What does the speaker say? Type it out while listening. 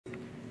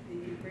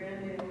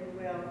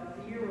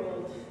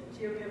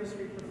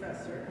geochemistry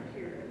professor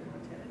here at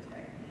Montana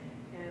Tech,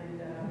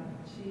 and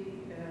she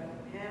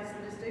has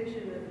the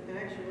distinction of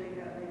actually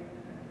having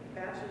a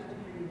bachelor's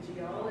degree in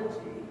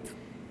geology,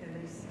 and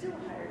they still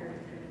hire her in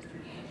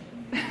chemistry.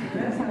 So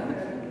that's how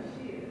bad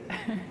she is.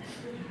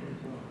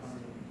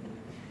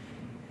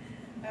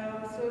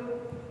 So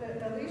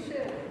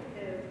Alysia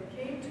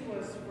came to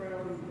us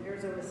from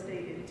Arizona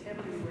State in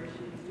Tempe, where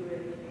she was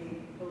doing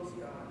a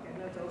postdoc,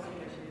 and that's also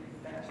where she did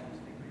a bachelor's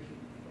degree in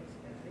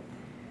postdoc.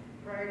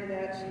 Prior to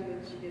that,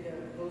 she did a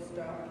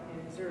postdoc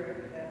in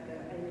Zurich at the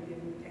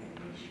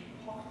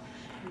Geobiochemical,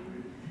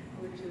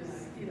 which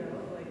is, you know,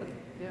 like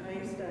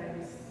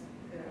Einstein's.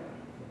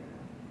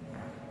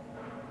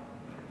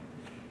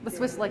 The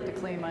Swiss like to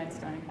claim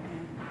Einstein.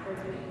 Yeah.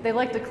 They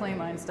like to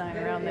claim Einstein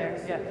around there.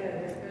 Yeah.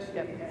 Especially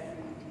at ETH.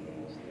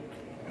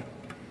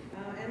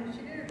 And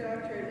she did her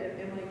doctorate at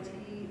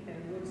MIT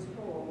and Woods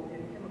Hole in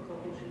chemical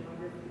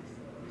oceanography.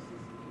 So this is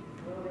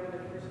a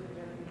well-rounded person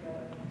presenting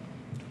about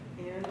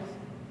it. And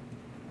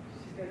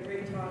she's got a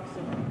great talk,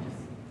 so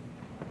just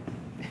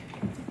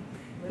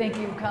thank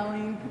you,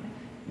 Colleen.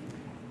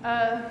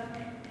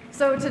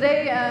 So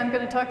today I'm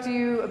going to talk to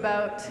you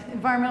about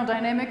environmental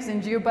dynamics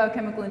and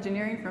geobiochemical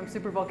engineering from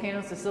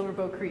supervolcanoes to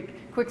Silverbow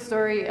Creek. Quick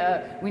story,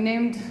 we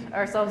named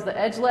ourselves the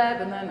Edge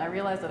Lab, and then I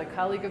realized that a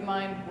colleague of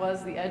mine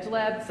was the Edge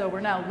Lab, so we're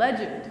now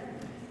Legend.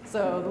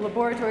 So the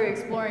laboratory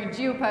exploring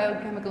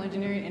geobiochemical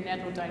engineering and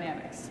natural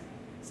dynamics.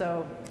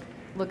 So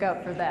look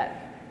out for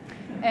that.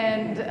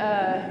 And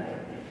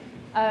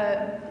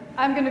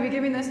I'm going to be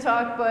giving this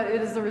talk, but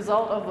it is the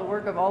result of the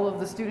work of all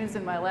of the students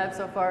in my lab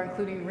so far,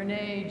 including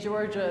Renee,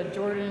 Georgia,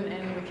 Jordan,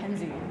 and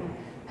Mackenzie, who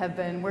have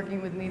been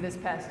working with me this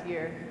past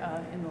year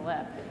in the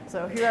lab.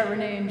 So here are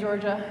Renee and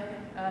Georgia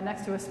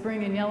next to a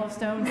spring in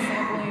Yellowstone,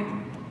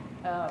 sampling,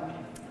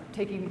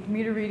 taking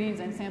meter readings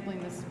and sampling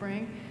this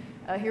spring.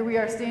 Here we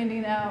are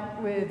standing out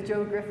with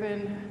Joe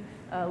Griffin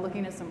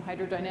looking at some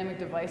hydrodynamic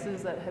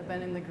devices that have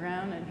been in the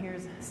ground, and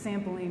here's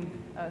sampling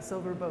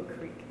Silverbow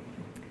Creek.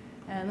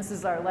 And this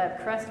is our lab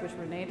crest, which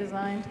Renee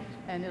designed,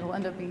 and it'll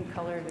end up being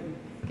colored and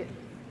get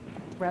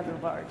rather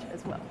large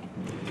as well.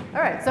 All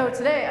right, so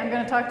today I'm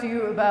going to talk to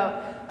you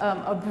about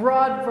a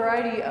broad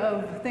variety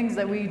of things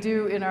that we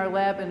do in our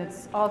lab, and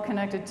it's all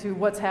connected to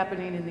what's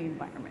happening in the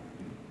environment.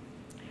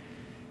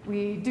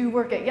 We do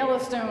work at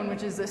Yellowstone,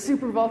 which is a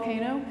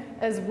supervolcano,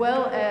 as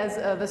well as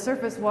the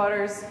surface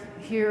waters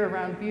here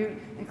around Butte,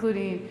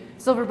 including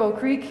Silverbow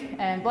Creek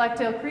and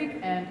Blacktail Creek,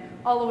 and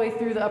all the way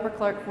through the Upper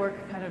Clark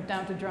Fork, kind of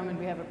down to Drummond.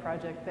 We have a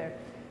project there.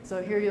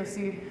 So here you'll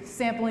see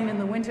sampling in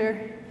the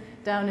winter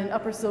down in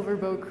Upper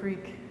Silverbow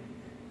Creek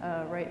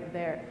right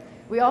there.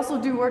 We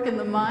also do work in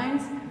the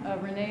mines.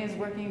 Renee is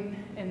working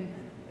in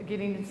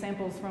getting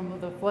samples from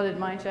the flooded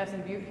mine shafts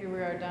in Butte. Here we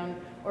are down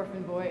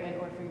Orphan Boy and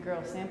Orphan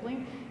Girl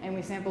sampling. And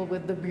we sampled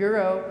with the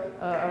Bureau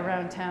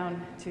around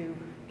town to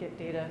get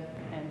data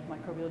and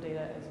microbial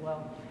data as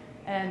well.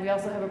 And we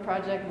also have a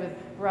project with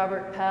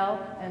Robert Pell,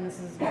 and this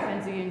is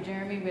Mackenzie and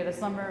Jeremy. We had a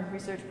summer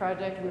research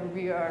project where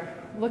we are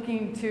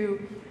looking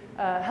to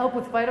help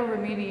with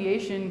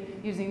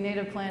phytoremediation using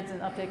native plants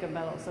and uptake of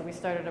metals. So we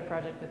started a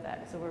project with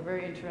that. So we're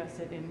very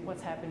interested in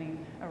what's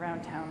happening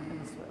around town in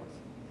the soils.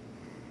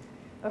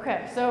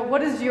 Okay, so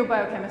what is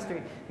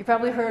geobiochemistry? You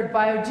probably heard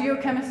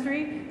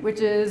biogeochemistry,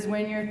 which is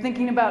when you're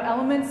thinking about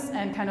elements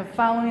and kind of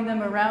following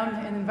them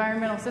around in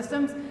environmental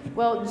systems.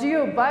 Well,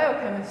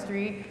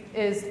 geobiochemistry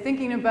is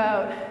thinking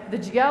about the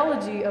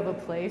geology of a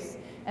place,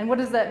 and what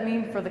does that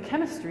mean for the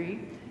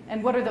chemistry,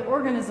 and what are the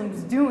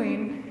organisms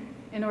doing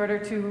in order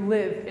to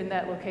live in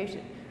that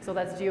location. So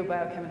that's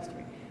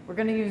geobiochemistry. We're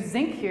going to use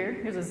zinc here.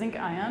 Here's a zinc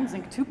ion,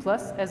 zinc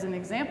 2+, as an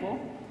example.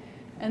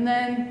 And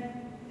then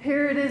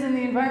here it is in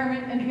the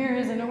environment, and here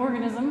is an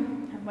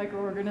organism, a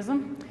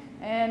microorganism.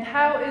 And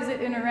how is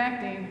it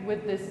interacting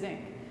with this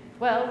zinc?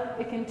 Well,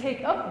 it can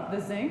take up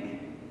the zinc,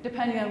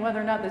 depending on whether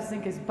or not this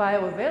zinc is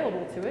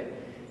bioavailable to it,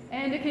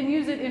 and it can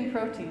use it in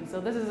protein. So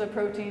this is a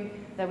protein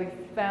that we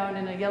found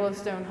in a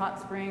Yellowstone hot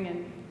spring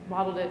and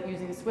modeled it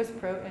using Swiss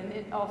Prot, and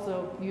it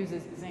also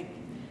uses zinc.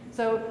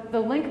 So the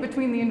link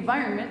between the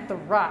environment, the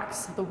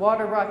rocks, the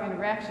water-rock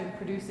interaction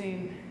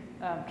producing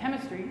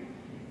chemistry,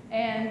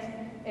 and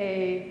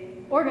a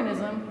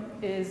organism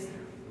is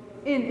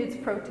in its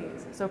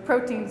proteins. So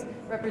proteins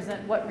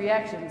represent what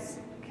reactions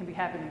can be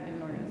happening in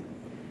an organism.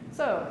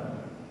 So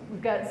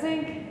we've got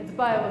zinc, it's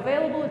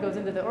bioavailable, it goes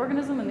into the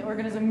organism, and the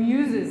organism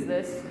uses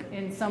this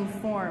in some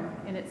form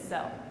in its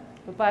cell.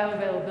 But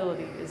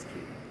bioavailability is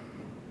key.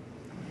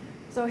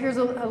 So here's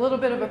a little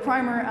bit of a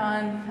primer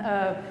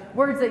on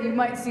words that you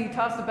might see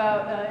tossed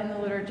about in the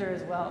literature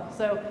as well.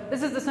 So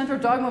this is the central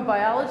dogma of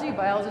biology.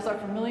 Biologists are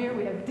familiar.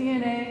 We have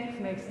DNA,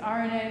 makes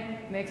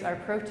RNA, makes our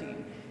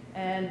protein.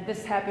 And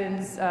this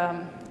happens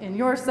in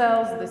your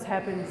cells. This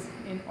happens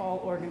in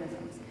all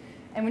organisms.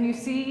 And when you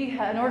see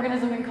an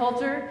organism in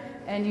culture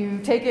and you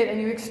take it and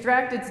you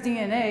extract its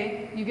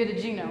DNA, you get a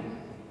genome.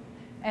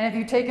 And if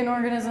you take an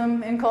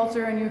organism in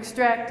culture and you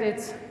extract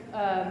its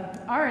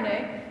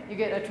RNA, you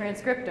get a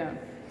transcriptome.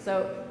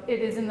 So it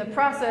is in the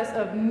process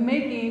of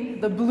making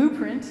the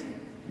blueprint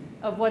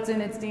of what's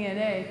in its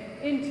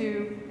DNA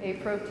into a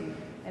protein.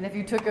 And if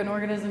you took an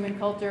organism in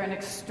culture and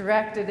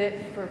extracted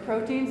it for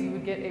proteins, you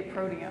would get a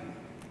proteome.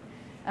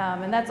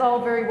 And that's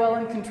all very well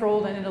and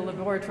controlled and in a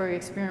laboratory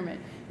experiment.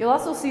 You'll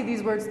also see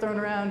these words thrown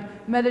around: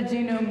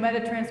 metagenome,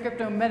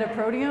 metatranscriptome,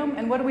 metaproteome.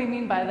 And what do we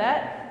mean by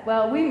that?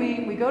 Well, we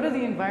mean we go to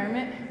the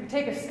environment, we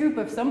take a scoop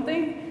of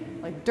something,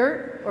 like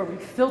dirt, or we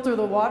filter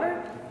the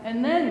water,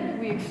 and then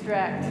we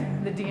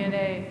extract the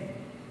DNA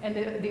and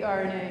the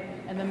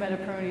RNA and the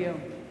metaproteome.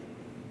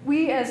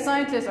 We as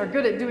scientists are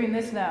good at doing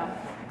this now,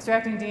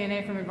 extracting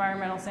DNA from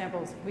environmental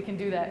samples. We can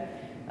do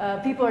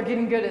that. People are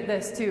getting good at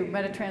this too,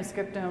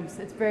 metatranscriptomes.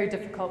 It's very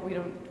difficult, we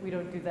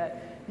don't do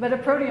that.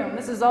 Metaproteome,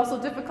 this is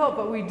also difficult,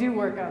 but we do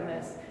work on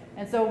this.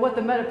 And so what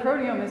the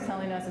metaproteome is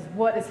telling us is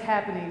what is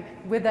happening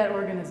with that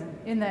organism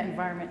in that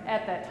environment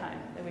at that time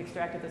that we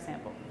extracted the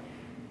sample.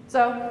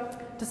 So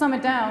to sum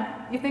it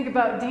down, you think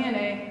about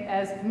DNA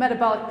as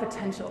metabolic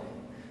potential.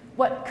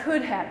 What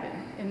could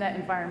happen in that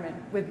environment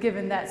with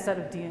given that set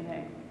of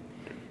DNA?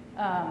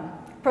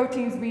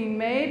 Proteins being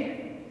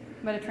made,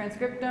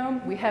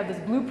 metatranscriptome, we have this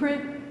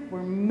blueprint.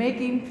 We're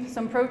making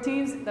some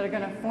proteins that are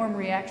going to form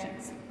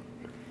reactions.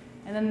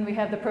 And then we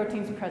have the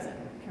proteins present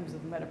in terms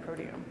of the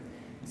metaproteome.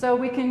 So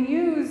we can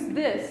use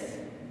this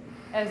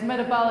as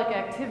metabolic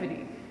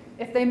activity.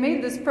 If they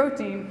made this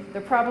protein,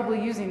 they're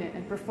probably using it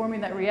and performing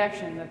that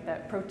reaction that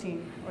that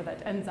protein or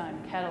that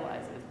enzyme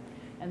catalyzes,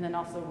 and then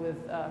also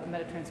with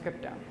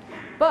metatranscriptome.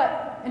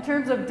 But in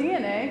terms of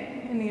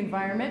DNA in the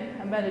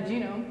environment, a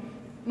metagenome,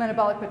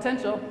 metabolic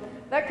potential,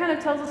 that kind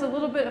of tells us a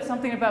little bit of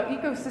something about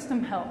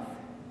ecosystem health.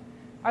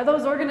 Are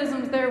those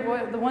organisms there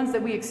the ones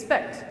that we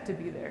expect to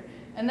be there?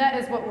 And that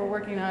is what we're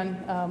working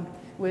on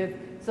with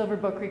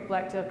Silverbow Creek,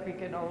 Blacktail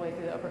Creek, and all the way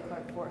through the Upper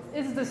Clark Forest.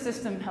 Is the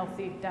system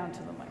healthy down to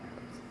the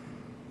microbes?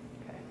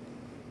 Okay.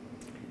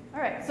 All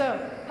right, so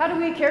how do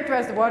we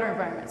characterize the water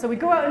environment? So we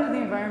go out into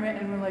the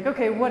environment and we're like,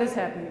 okay, what is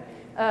happening?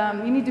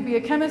 You need to be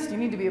a chemist, you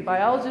need to be a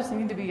biologist, you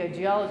need to be a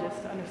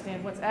geologist to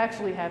understand what's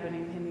actually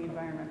happening in the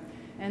environment.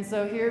 And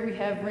so here we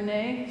have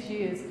Renee. She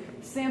is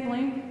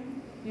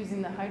sampling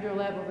using the hydro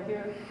lab over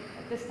here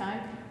at this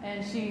time,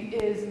 and she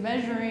is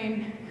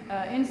measuring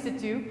in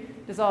situ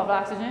dissolved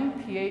oxygen,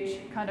 pH,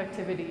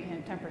 conductivity,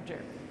 and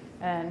temperature.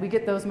 And we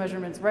get those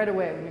measurements right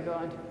away when we go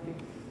onto the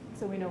field,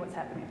 so we know what's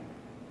happening.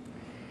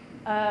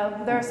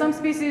 There are some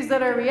species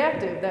that are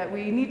reactive that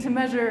we need to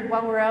measure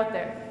while we're out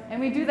there. And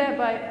we do that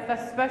by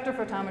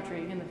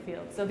spectrophotometry in the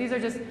field. So these are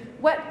just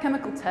wet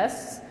chemical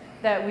tests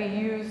that we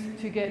use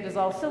to get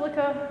dissolved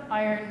silica,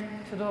 iron,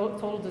 to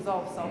total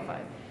dissolved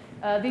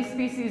sulfide. These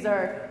species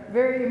are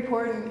very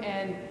important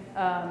and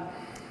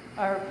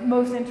are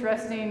most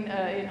interesting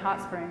in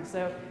hot springs.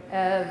 So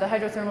the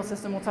hydrothermal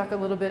system, we'll talk a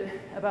little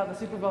bit about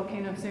the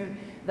supervolcano soon.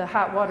 The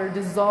hot water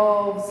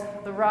dissolves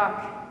the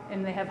rock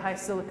and they have high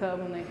silica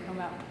when they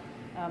come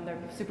out. They're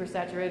super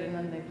saturated and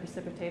then they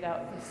precipitate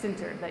out the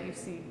sinter that you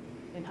see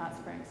in hot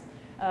springs.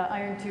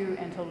 Iron 2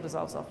 and total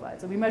dissolved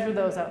sulfide. So we measure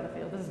those out in the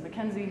field. This is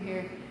Mackenzie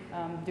here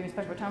doing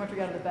spectrophotometry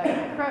out of the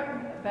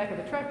back of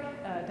the truck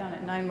down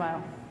at 9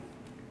 Mile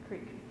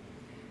Creek.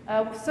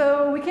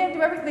 So we can't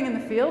do everything in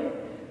the field,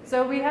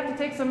 so we have to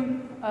take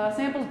some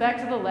samples back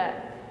to the lab.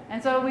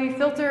 And so we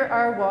filter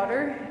our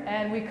water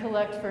and we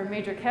collect for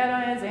major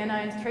cations,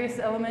 anions, trace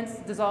elements,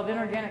 dissolved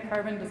inorganic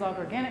carbon, dissolved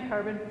organic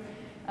carbon,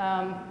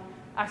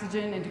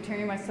 oxygen and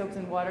deuterium isotopes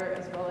in water,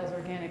 as well as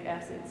organic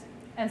acids.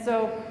 And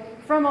so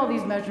from all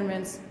these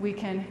measurements, we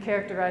can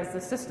characterize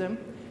the system,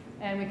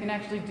 and we can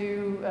actually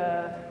do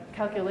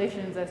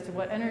calculations as to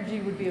what energy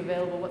would be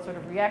available, what sort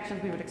of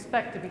reactions we would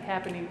expect to be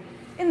happening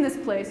in this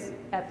place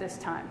at this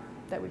time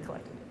that we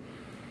collected.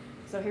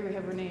 So here we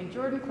have Renee and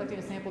Jordan collecting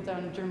a sample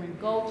down in German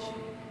Gulch.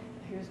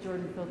 Here's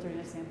Jordan filtering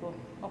a sample.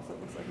 Also,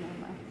 it looks like 9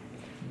 Mile.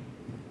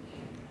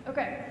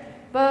 Okay,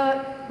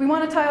 but we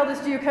want to tie all this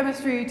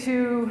geochemistry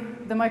to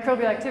the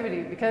microbial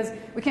activity because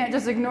we can't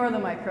just ignore the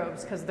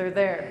microbes because they're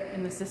there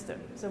in the system.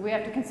 So we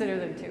have to consider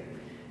them too.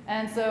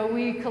 And so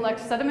we collect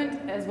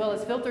sediment as well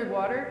as filtered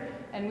water,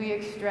 and we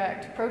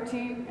extract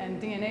protein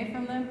and DNA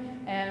from them,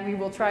 and we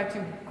will try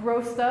to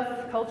grow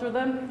stuff, culture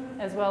them,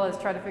 as well as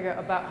try to figure out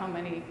about how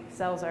many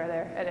cells are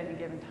there at any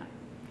given time.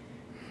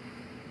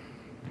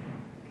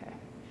 Okay.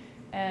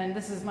 And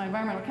this is my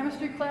environmental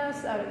chemistry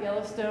class out at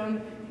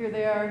Yellowstone. Here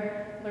they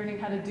are learning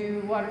how to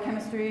do water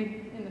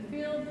chemistry in the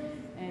field,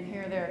 and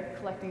here they're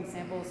collecting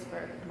samples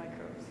for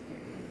microbes here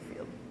in the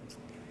field.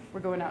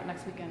 We're going out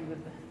next weekend with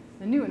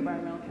the new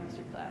environmental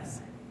chemistry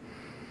class.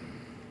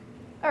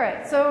 All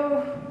right,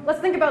 so let's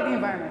think about the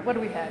environment. What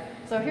do we have?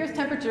 So here's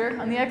temperature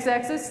on the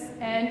x-axis,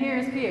 and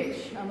here's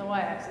pH on the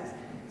y-axis.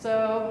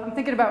 So I'm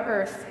thinking about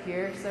Earth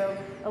here. So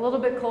a little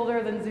bit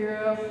colder than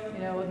 0,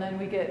 and then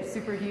we get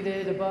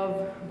superheated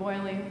above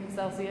boiling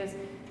Celsius.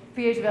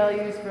 pH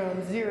values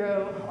from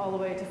 0 all the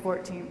way to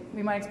 14.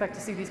 We might expect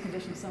to see these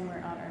conditions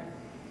somewhere on Earth.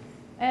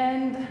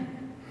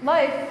 And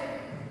life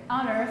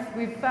on Earth,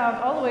 we've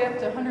found all the way up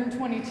to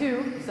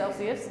 122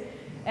 Celsius.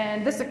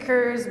 And this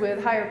occurs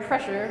with higher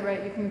pressure,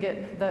 right? You can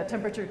get the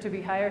temperature to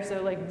be higher,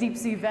 so like deep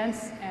sea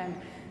vents and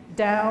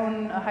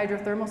down a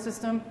hydrothermal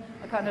system,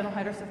 a continental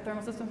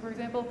hydrothermal system, for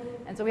example.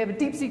 And so we have a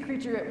deep sea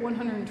creature at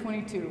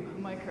 122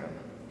 microbe.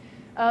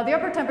 The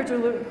upper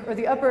temperature, or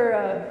the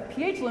upper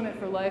pH limit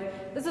for life,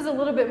 this is a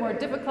little bit more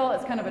difficult.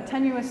 It's kind of a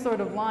tenuous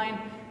sort of line.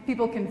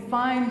 People can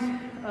find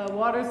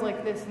waters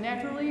like this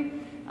naturally,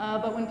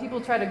 but when people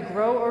try to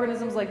grow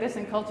organisms like this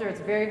in culture,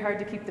 it's very hard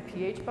to keep the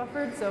pH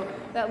buffered, so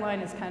that line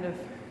is kind of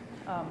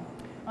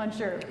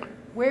unsure.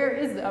 Where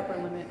is the upper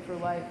limit for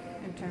life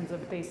in terms of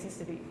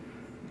basicity?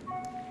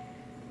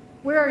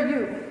 Where are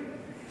you?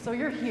 So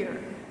you're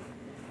here,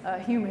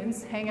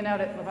 humans, hanging out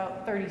at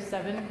about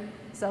 37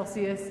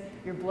 Celsius.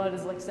 Your blood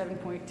is like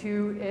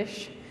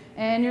 7.2-ish,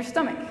 and your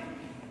stomach.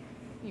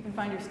 You can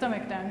find your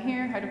stomach down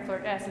here,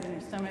 hydrochloric acid in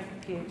your stomach,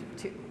 pH of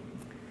 2.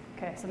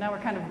 Okay, so now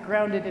we're kind of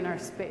grounded in our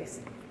space.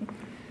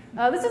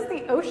 This is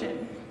the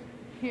ocean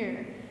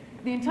here.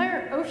 The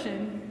entire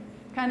ocean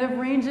kind of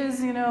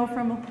ranges, you know,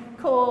 from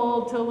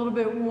cold to a little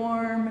bit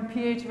warm.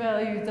 pH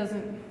value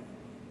doesn't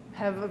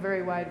have a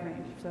very wide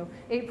range. So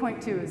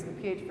 8.2 is the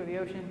pH for the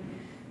ocean.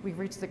 We've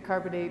reached the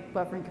carbonate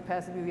buffering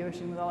capacity of the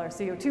ocean with all our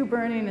CO2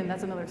 burning, and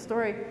that's another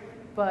story.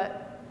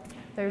 But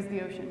there's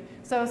the ocean.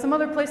 So some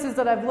other places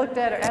that I've looked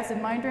at are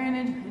acid mine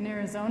drainage in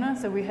Arizona.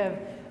 So we have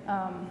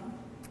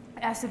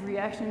acid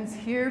reactions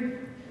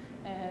here,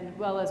 as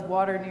well as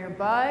water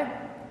nearby,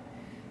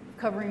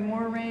 covering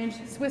more range.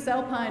 Swiss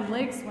alpine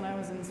lakes, when I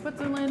was in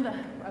Switzerland,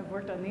 I've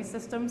worked on these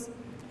systems.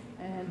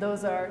 And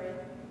those are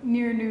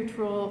near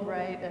neutral,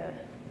 right,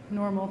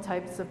 normal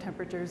types of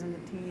temperatures in the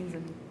teens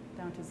and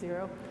down to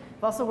 0.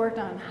 I've also worked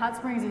on hot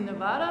springs in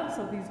Nevada,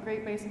 so these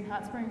Great Basin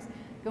hot springs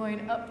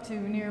going up to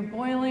near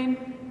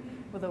boiling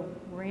with a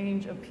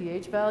range of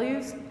pH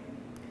values.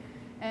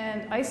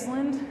 And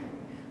Iceland,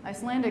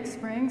 Icelandic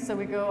springs, so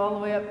we go all the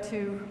way up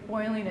to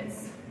boiling,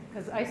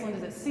 because Iceland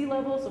is at sea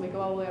level, so we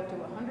go all the way up to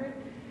 100.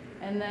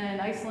 And then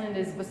Iceland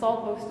is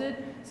basalt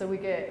hosted, so we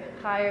get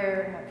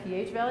higher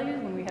pH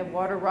values when we have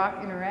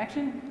water-rock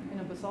interaction in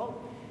a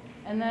basalt.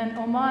 And then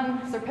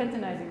Oman,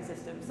 serpentinizing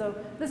system. So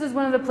this is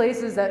one of the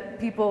places that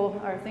people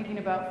are thinking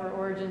about for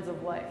origins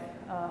of life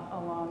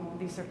along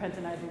these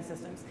serpentinizing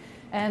systems.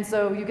 And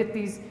so you get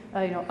these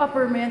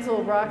upper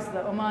mantle rocks,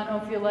 the Oman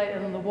ophiolite,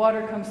 and then the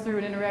water comes through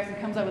and interacts and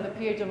comes out with a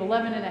pH of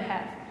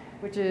 11.5,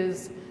 which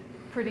is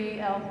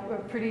pretty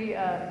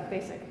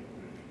basic.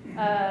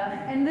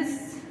 And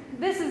this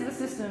is the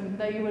system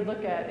that you would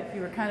look at if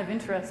you were kind of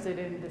interested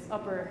in this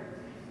upper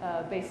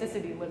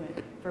basicity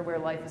limit for where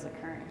life is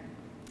occurring.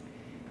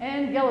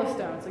 And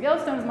Yellowstone. So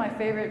Yellowstone is my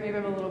favorite. Maybe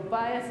I'm a little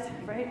biased,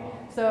 right?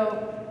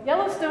 So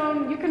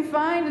Yellowstone, you can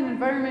find an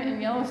environment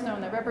in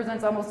Yellowstone that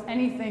represents almost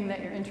anything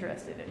that you're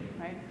interested in,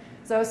 right?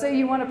 So say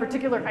you want a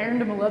particular iron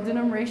to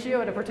molybdenum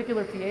ratio at a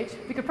particular pH,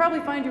 you could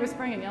probably find you a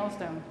spring in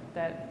Yellowstone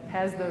that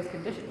has those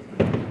conditions.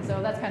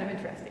 So that's kind of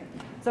interesting.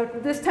 So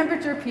this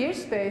temperature pH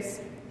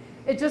space,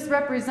 it just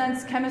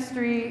represents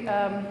chemistry,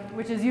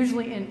 which is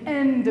usually in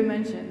n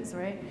dimensions,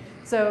 right?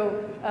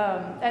 So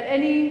at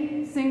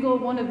any single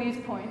one of these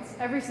points,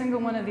 every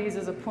single one of these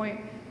is a point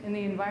in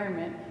the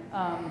environment.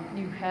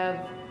 You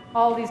have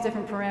all these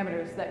different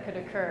parameters that could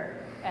occur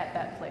at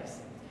that place.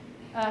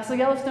 So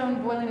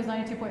Yellowstone boiling is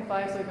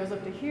 92.5, so it goes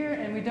up to here,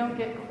 and we don't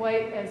get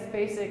quite as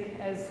basic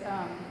as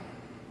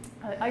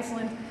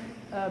Iceland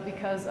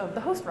because of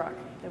the host rock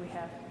that we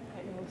have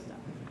at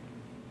Yellowstone.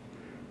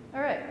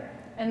 All right.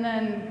 And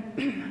then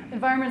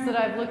environments that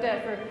I've looked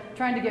at for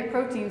trying to get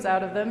proteins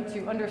out of them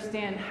to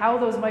understand how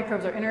those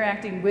microbes are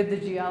interacting with the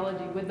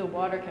geology, with the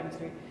water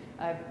chemistry.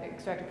 I've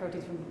extracted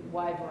proteins from a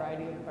wide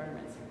variety of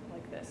environments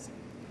like this.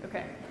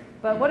 Okay,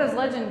 but what has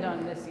Legend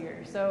done this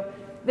year? So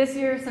this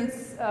year,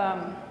 since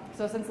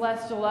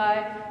last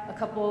July, a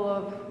couple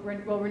of,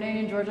 Renee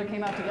and Georgia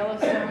came out to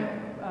Yellowstone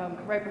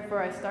right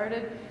before I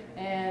started.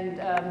 And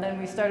then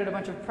we started a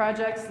bunch of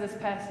projects this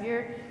past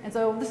year. And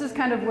so this is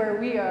kind of where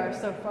we are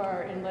so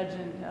far in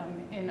Legend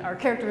in our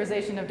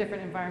characterization of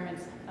different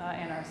environments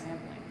and our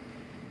sampling.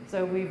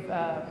 So we've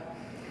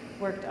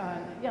worked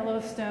on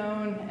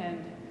Yellowstone,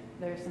 and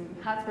there's some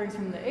hot springs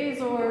from the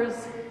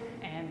Azores,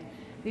 and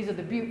these are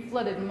the Butte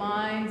flooded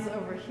mines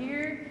over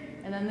here.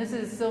 And then this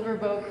is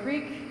Silverbow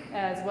Creek,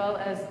 as well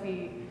as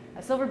the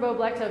Silverbow,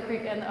 Blacktail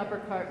Creek, and the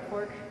Upper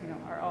Fork,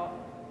 are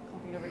all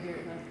clumping over here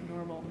in the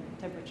normal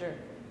temperature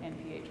and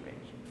pH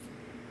range.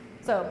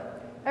 So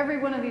every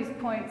one of these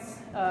points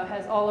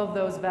has all of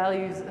those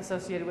values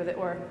associated with it,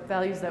 or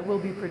values that will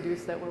be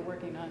produced that we're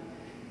working on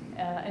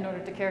in order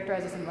to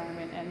characterize this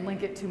environment and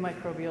link it to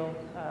microbial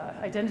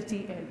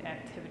identity and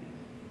activity.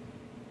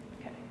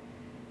 Okay.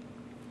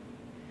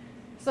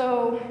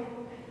 So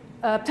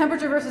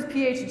temperature versus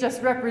pH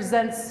just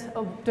represents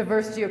a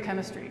diverse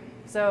geochemistry.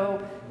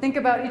 So think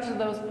about each of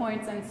those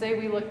points and say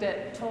we looked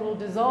at total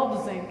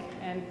dissolved zinc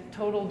and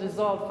total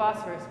dissolved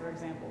phosphorus, for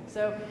example.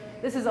 So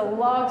this is a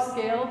log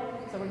scale,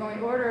 so we're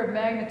going order of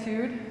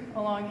magnitude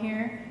along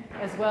here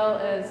as well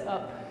as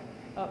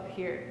up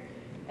here.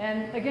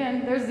 And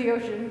again, there's the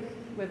ocean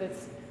with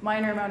its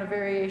minor amount of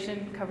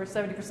variation, covers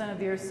 70% of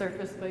the Earth's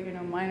surface, but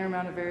minor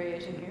amount of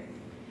variation here.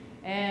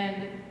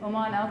 And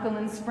Oman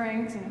alkaline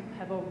springs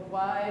have a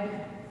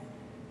wide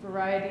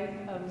variety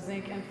of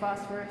zinc and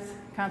phosphorus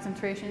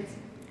concentrations.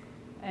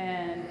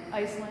 And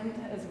Iceland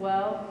as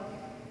well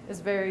is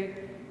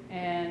varied,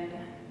 and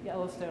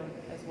Yellowstone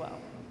as well.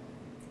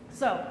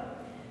 So,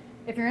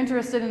 if you're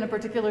interested in a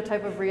particular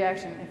type of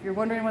reaction, if you're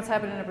wondering what's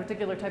happening in a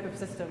particular type of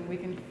system, we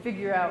can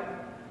figure out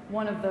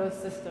one of those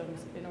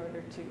systems in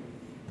order to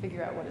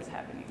figure out what is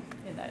happening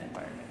in that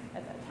environment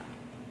at that time.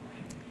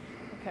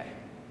 Okay.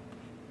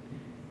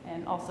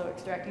 And also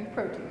extracting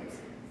proteins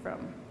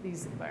from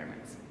these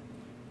environments.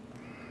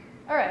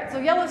 All right, so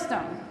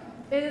Yellowstone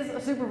is a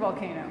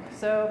supervolcano.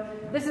 So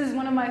this is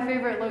one of my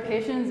favorite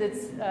locations.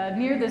 It's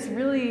near this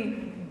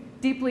really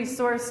deeply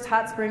sourced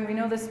hot spring. We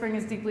know this spring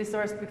is deeply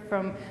sourced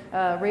from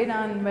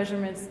radon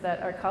measurements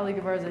that our colleague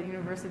of ours at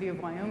University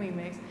of Wyoming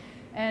makes.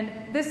 And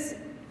this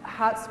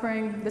hot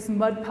spring, this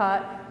mud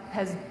pot,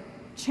 has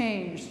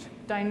changed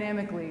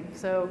dynamically.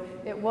 So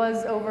it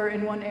was over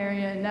in one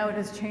area, and now it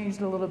has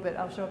changed a little bit.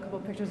 I'll show a couple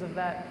pictures of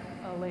that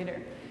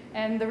later.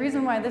 And the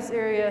reason why this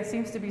area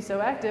seems to be so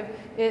active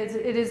is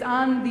it is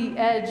on the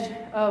edge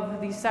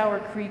of the Sour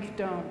Creek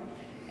Dome.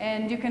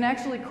 And you can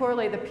actually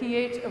correlate the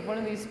pH of one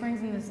of these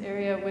springs in this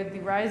area with the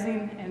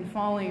rising and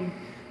falling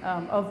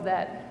of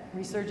that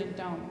resurgent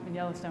dome in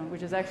Yellowstone,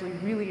 which is actually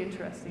really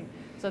interesting.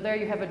 So there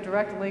you have a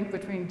direct link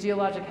between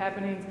geologic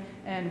happenings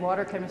and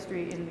water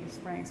chemistry in these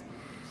springs,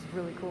 which is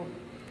really cool.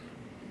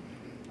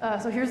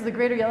 So here's the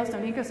Greater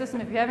Yellowstone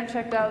ecosystem. If you haven't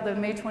checked out the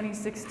May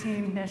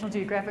 2016 National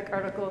Geographic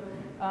article,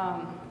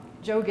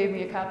 Joe gave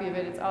me a copy of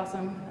it. It's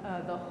awesome.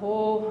 The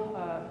whole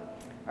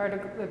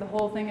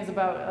thing is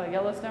about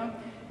Yellowstone.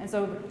 And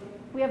so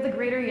we have the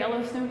Greater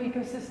Yellowstone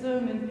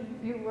ecosystem,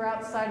 and we're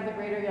outside of the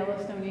Greater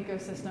Yellowstone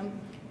ecosystem.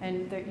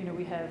 And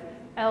we have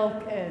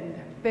elk and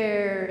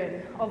bear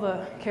and all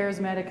the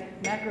charismatic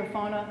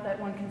macrofauna that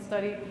one can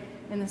study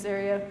in this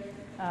area,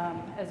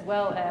 as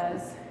well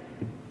as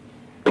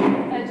the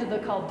edge of the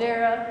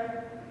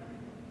caldera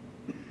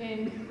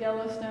in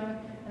Yellowstone.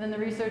 And then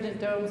the resurgent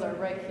domes are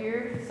right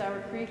here,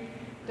 Sour Creek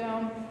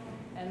Dome,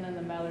 and then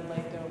the Mallard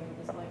Lake Dome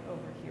is like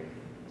over here,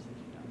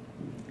 resurgent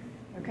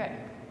dome. Okay,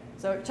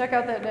 so check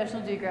out that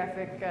National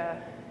Geographic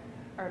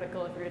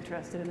article if you're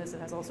interested in this.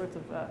 It has all sorts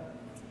of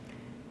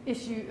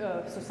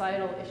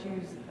societal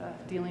issues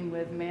dealing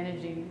with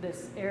managing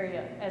this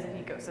area as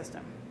an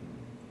ecosystem.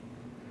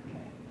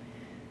 Okay.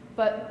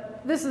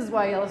 But this is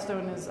why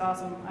Yellowstone is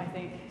awesome, I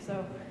think.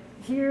 So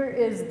here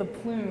is the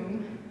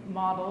plume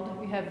modeled.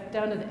 We have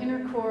down to the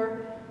inner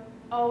core,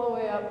 all the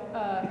way up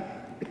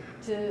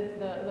to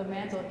the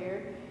mantle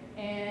here,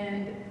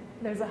 and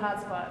there's a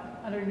hot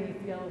spot underneath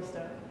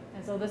Yellowstone.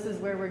 And so this is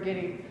where we're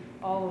getting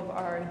all of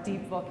our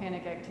deep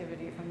volcanic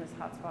activity from this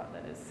hot spot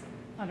that is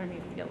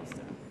underneath the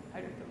Yellowstone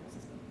hydrothermal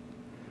system.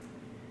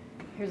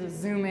 Here's a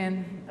zoom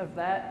in of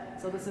that.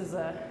 So this is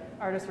an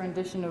artist's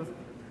rendition of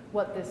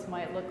what this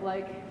might look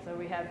like. So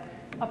we have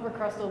upper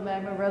crustal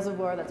magma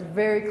reservoir that's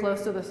very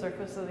close to the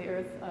surface of the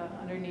Earth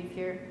underneath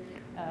here.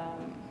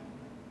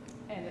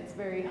 And it's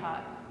very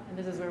hot. And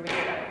this is where we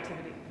get our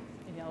activity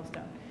in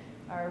Yellowstone.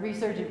 Our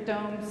resurgent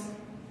domes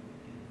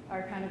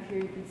are kind of here.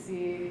 You can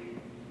see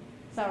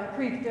Sour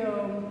Creek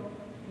Dome,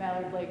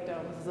 Mallard Lake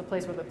Dome. This is a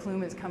place where the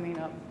plume is coming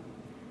up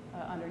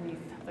underneath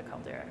the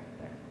caldera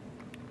there.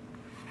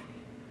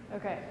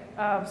 Okay,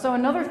 so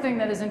another thing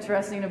that is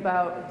interesting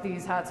about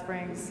these hot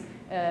springs,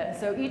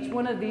 so each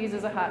one of these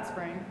is a hot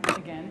spring,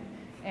 again,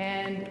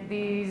 and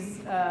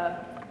these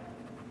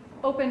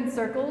open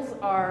circles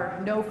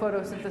are no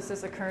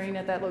photosynthesis occurring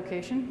at that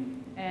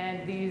location,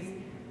 and these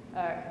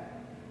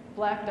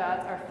black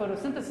dots are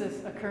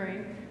photosynthesis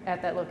occurring at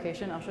that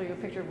location. I'll show you a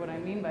picture of what I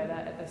mean by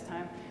that at this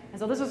time. And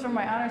so this was from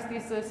my honors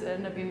thesis. It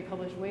ended up being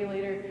published way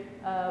later.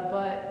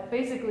 But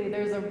basically,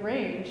 there's a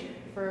range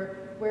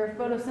for where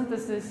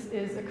photosynthesis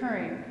is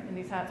occurring in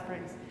these hot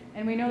springs.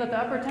 And we know that the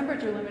upper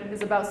temperature limit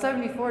is about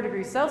 74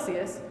 degrees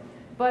Celsius.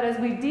 But as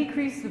we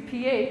decrease the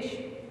pH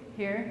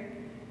here,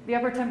 the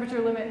upper temperature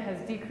limit has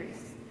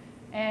decreased.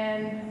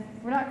 And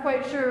we're not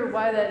quite sure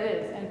why that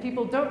is. And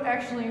people don't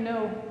actually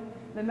know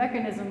the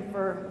mechanism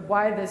for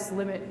why this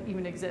limit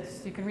even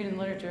exists. You can read in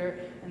literature,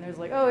 and there's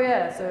like, oh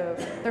yeah, so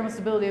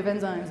thermostability of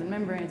enzymes and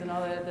membranes and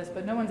all that,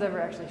 but no one's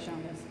ever actually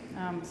shown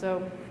this.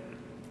 So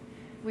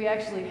we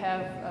actually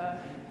have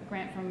a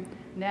grant from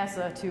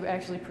NASA to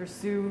actually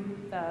pursue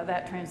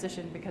that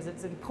transition because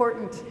it's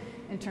important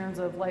in terms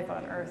of life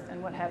on Earth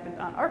and what happened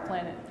on our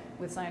planet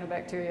with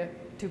cyanobacteria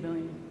 2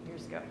 billion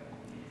years ago.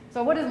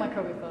 So what is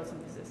microbial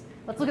photosynthesis?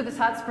 Let's look at this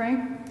hot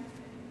spring.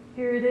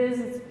 Here it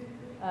is.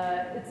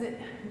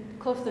 It's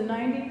close to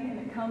 90, and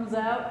it comes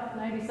out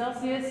 90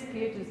 Celsius,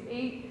 pH is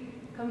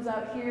 8, comes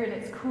out here, and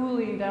it's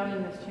cooling down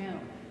in this channel.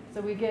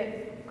 So we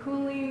get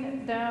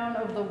cooling down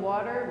of the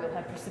water, we'll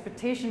have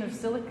precipitation of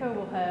silica,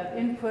 we'll have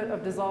input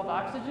of dissolved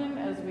oxygen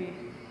as we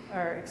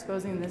are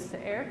exposing this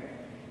to air,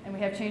 and we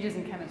have changes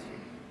in chemistry.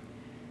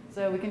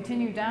 So we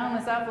continue down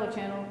this outflow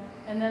channel,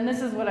 and then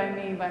this is what I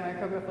mean by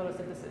microbial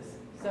photosynthesis.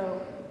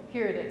 So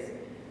here it is.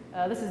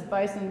 This is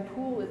Bison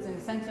Pool, it's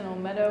in Sentinel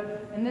Meadow,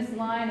 and this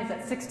line is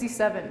at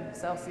 67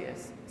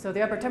 Celsius. So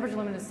the upper temperature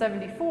limit is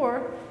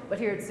 74, but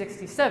here it's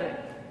 67.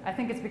 I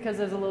think it's because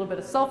there's a little bit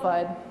of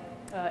sulfide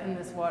in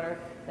this water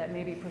that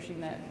may be pushing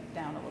that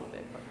down a little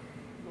bit, but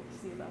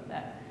we'll see about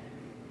that.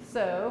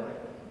 So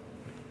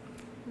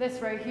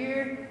this right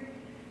here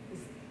is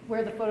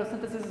where the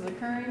photosynthesis is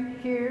occurring.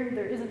 Here,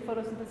 there isn't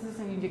photosynthesis,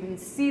 and you can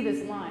see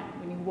this line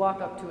when you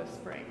walk up to a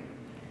spring.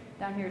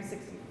 Down here at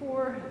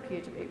 64, a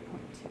pH of 8.2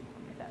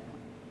 at that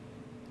point.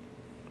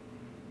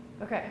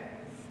 Okay,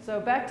 so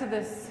back to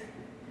this.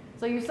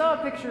 So you saw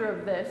a picture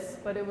of this,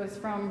 but it was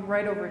from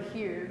right over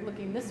here,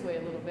 looking this way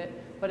a little bit,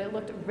 but it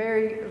looked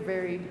very,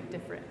 very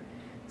different.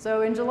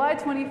 So in July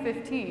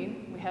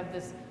 2015, we have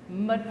this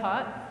mud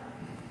pot,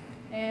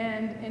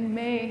 and in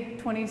May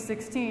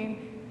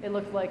 2016, it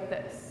looked like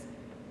this.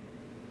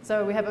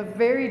 So we have a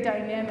very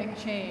dynamic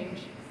change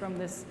from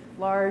this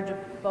large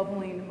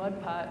bubbling mud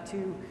pot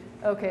to,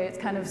 okay, it's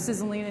kind of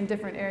sizzling in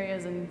different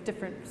areas and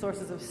different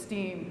sources of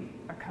steam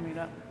are coming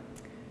up.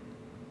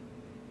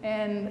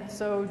 And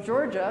so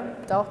Georgia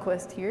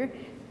Dahlquist here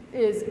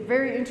is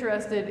very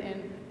interested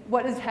in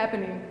what is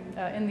happening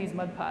in these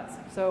mud pots.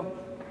 So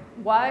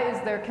why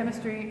is their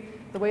chemistry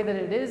the way that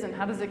it is, and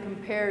how does it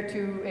compare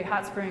to a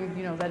hot spring,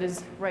 that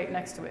is right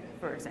next to it,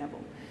 for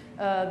example?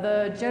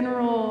 The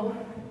general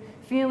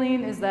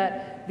feeling is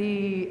that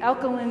the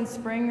alkaline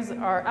springs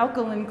are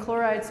alkaline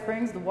chloride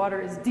springs. The water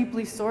is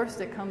deeply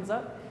sourced, it comes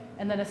up.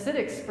 And then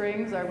acidic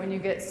springs are when you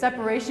get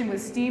separation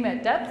with steam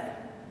at depth,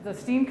 the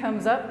steam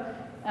comes up,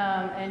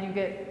 and you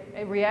get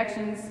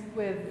reactions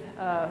with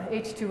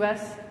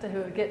H2S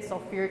to get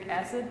sulfuric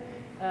acid,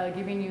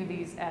 giving you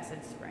these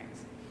acid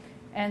springs.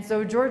 And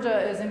so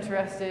Georgia is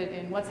interested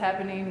in what's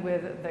happening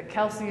with the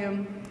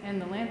calcium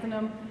and the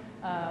lanthanum,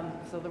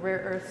 so the rare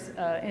earths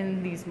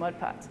in these mud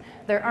pots.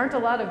 There aren't a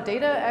lot of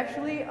data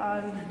actually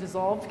on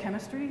dissolved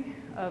chemistry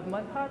of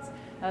mud pots.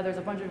 There's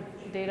a bunch of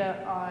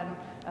data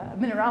on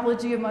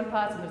mineralogy of mud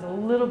pots, and there's a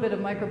little bit of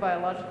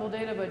microbiological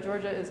data, but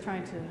Georgia is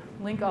trying to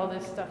link all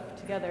this stuff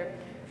together,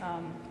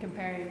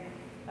 comparing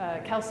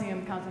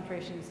calcium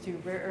concentrations to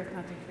rare earth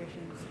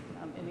concentrations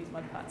in these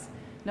mud pots.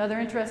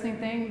 Another interesting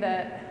thing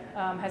that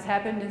has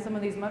happened in some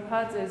of these mud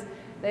pots is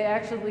they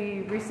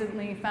actually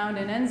recently found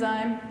an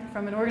enzyme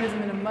from an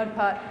organism in a mud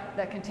pot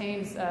that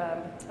contains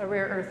a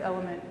rare earth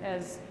element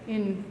as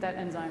in that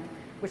enzyme,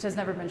 which has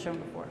never been shown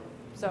before.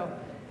 So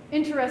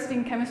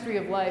interesting chemistry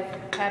of life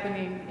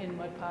happening in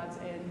mud pots,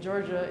 and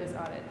Georgia is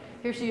on it.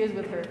 Here she is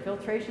with her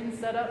filtration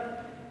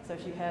setup. So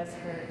she has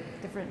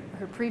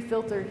her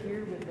pre-filter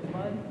here with the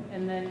mud,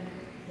 and then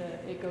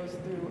it goes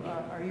through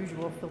our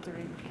usual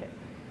filtering kit.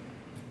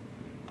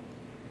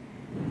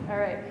 All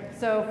right,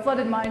 so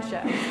flooded mine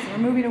shafts. So we're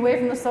moving away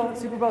from the salt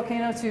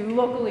supervolcano to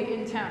locally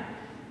in town.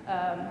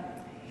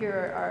 Here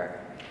are our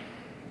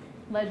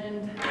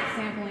legend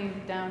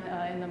sampling down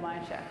in the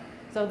mine shaft.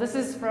 So this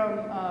is from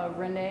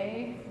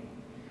Renee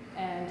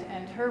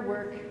and her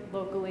work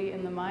locally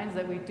in the mines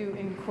that we do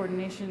in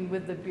coordination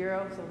with the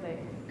Bureau. So they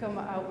come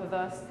out with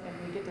us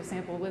and we get to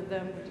sample with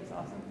them, which is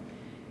awesome.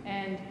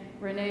 And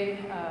Renee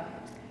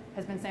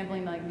has been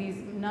sampling like these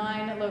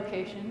 9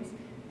 locations.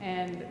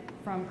 And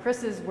from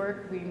Chris's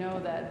work, we know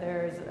that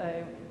there's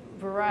a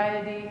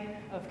variety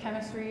of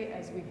chemistry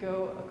as we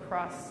go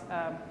across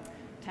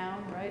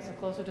town, right? So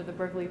closer to the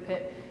Berkeley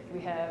pit, we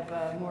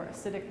have more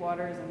acidic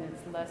waters, and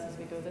it's less as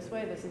we go this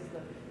way. This is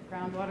the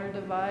groundwater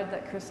divide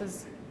that Chris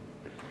has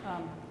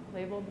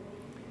labeled.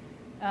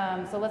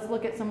 So let's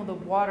look at some of the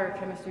water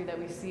chemistry that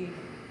we see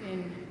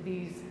in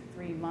these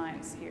 3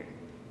 mines here.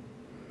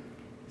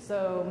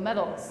 So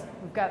metals,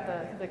 we've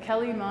got the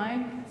Kelly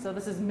mine. So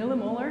this is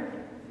millimolar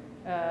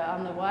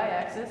on the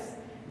y-axis.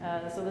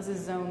 So this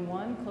is zone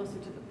 1, closer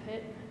to the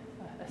pit,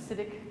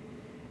 acidic,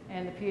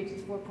 and the pH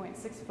is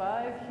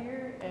 4.65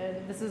 here.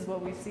 And this is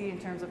what we see in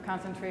terms of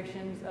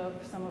concentrations of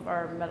some of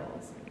our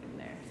metals in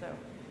there. So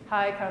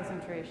high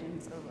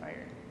concentrations of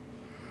iron.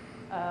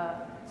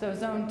 So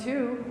zone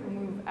 2, we'll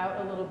move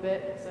out a little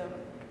bit, so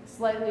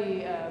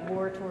slightly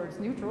more towards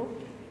neutral.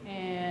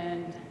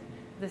 And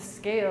the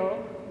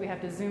scale, we have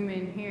to zoom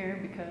in here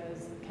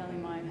because the Kelly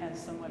mine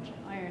has so much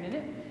iron in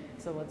it.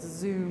 So let's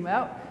zoom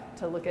out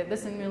to look at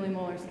this in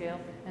millimolar scale.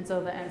 And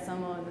so the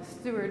Anselmo and the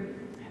Stewart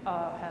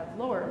have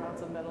lower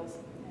amounts of metals,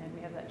 and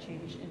we have that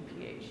change in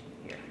pH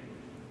here.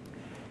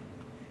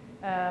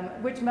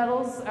 Which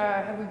metals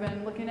have we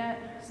been looking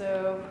at?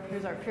 So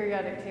here's our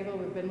periodic table.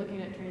 We've been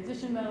looking at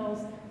transition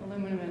metals,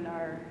 aluminum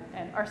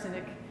and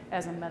arsenic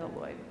as a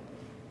metalloid.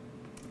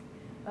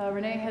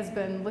 Renee has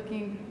been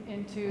looking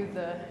into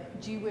the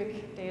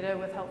GWIC data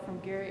with help from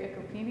Gary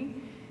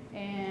Ecopini,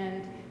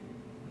 and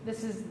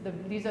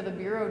these are the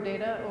Bureau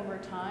data over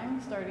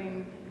time, starting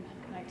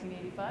in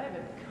 1985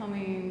 and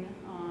coming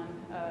on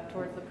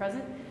towards the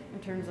present in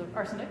terms of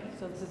arsenic.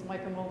 So this is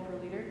micromole per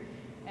liter.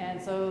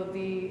 And so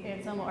the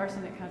Anselmo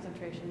arsenic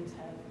concentrations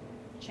have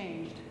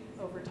changed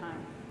over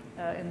time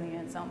in the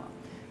Anselmo.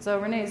 So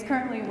Renee is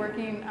currently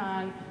working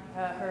on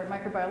her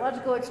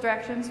microbiological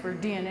extractions for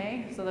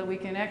DNA so that we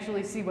can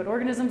actually see what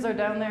organisms are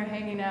down there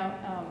hanging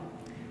out,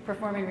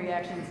 performing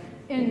reactions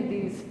in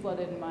these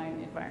flooded mine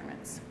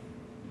environments.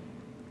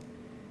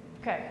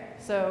 Okay,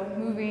 so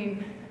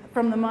moving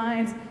from the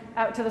mines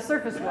out to the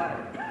surface water.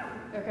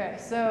 Okay,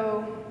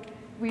 so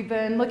we've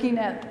been looking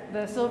at the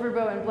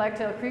Silverbow and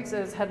Blacktail Creeks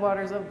as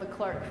headwaters of the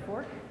Clark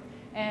Fork.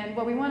 And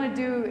what we want to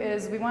do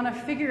is we want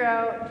to figure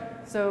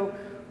out, so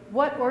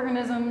what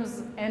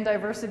organisms and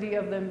diversity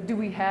of them do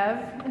we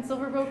have in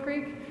Silverbow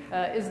Creek?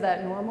 Is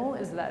that normal?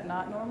 Is that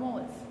not normal?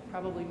 It's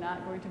probably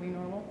not going to be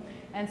normal.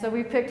 And so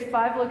we picked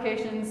 5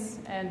 locations,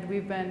 and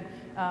we've been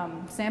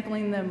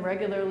sampling them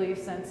regularly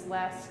since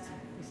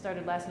we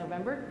started last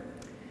November.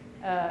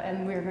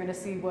 And we're going to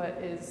see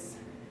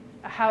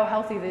how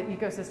healthy the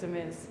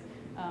ecosystem is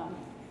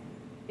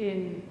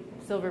in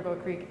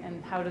Silverbow Creek,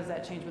 and how does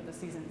that change with the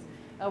seasons.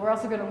 We're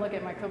also going to look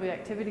at microbial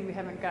activity. We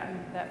haven't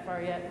gotten that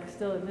far yet. We're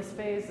still in this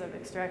phase of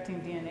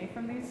extracting DNA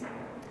from these.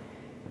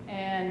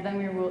 And then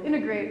we will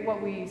integrate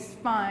what we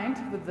find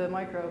with the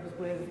microbes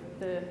with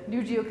the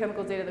new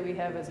geochemical data that we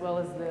have, as well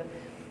as the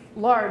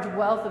large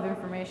wealth of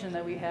information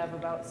that we have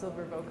about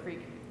Silverbow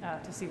Creek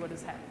to see what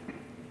is happening.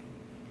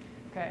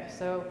 Okay,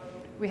 so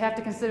we have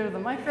to consider the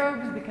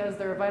microbes because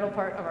they're a vital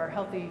part of a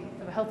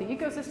healthy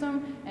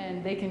ecosystem,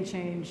 and they can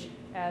change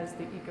as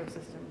the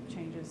ecosystem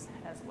changes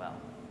as well.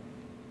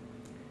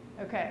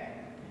 Okay,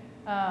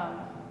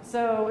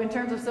 so in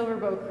terms of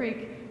Silverbow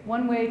Creek,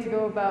 one way to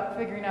go about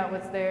figuring out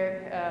what's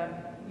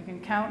there, you can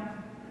count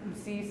and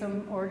see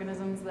some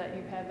organisms that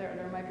you've had there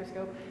under a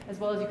microscope, as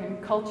well as you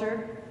can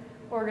culture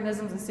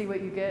organisms and see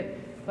what you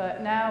get.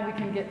 But now we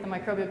can get the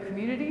microbial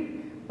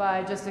community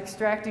by just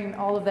extracting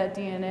all of that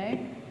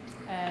DNA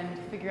and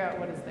figure out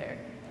what is there.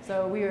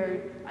 So we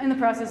are in the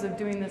process of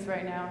doing this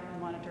right now to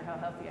monitor how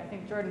healthy. I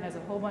think Jordan has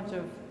a whole bunch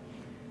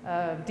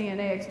of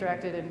DNA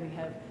extracted, and we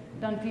have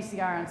done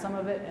PCR on some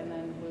of it, and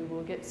then we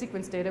will get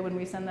sequence data when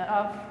we send that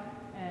off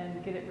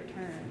and get it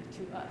returned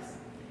to us.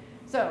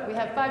 So we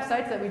have 5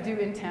 sites that we do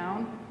in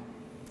town,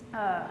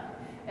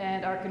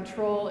 and our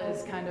control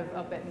is kind of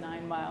up at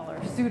 9 Mile,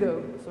 or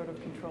pseudo sort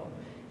of control.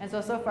 And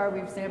so far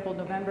we've sampled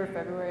November,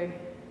 February,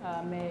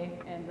 May,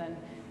 and then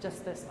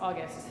just this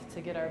August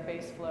to get our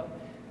base flow.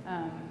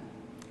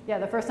 Yeah,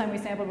 the first time we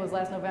sampled was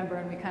last November,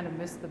 and we kind of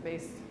missed the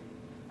base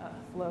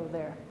flow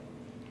there.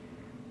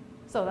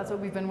 So that's what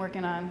we've been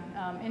working on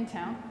in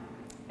town,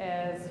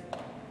 as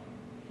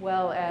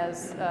well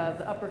as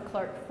the Upper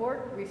Clark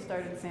Fork. We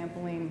started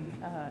sampling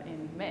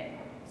in May.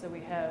 So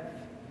we have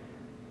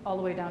all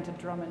the way down to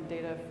Drummond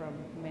data from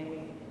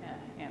May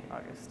and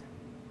August.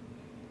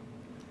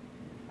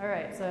 All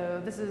right,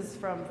 so this is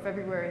from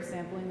February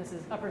sampling. This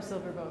is Upper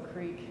Silverbow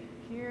Creek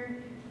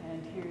here,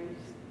 and here's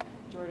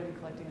Jordan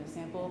collecting a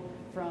sample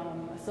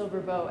from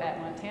Silverbow at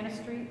Montana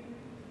Street.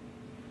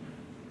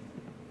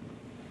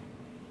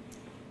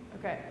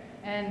 Okay,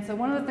 and so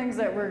one of the things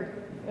that we're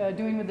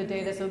doing with the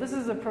data, so this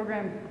is a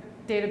program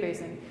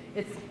databasing.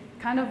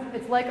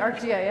 It's like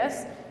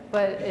ArcGIS,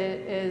 but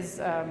it is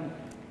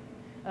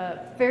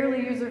a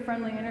fairly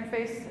user-friendly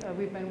interface.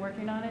 We've been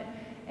working on it.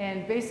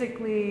 And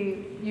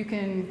basically, you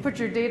can put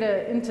your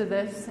data into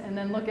this and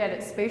then look at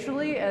it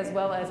spatially as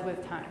well as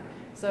with time.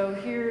 So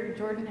here,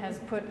 Jordan has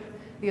put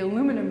the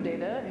aluminum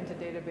data into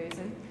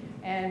databasing.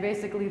 And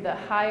basically, the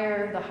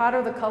hotter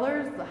the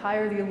colors, the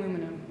higher the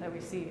aluminum that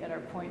we see at our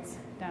points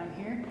down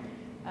here.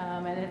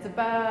 And it's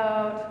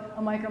about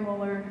a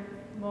micromolar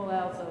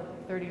molal, so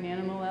 30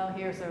 nanomolal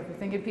here. So if we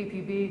think of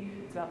ppb,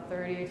 it's about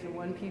 30 to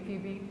 1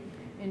 ppb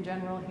in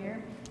general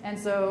here. And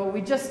so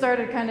we just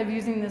started kind of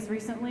using this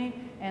recently,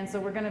 and so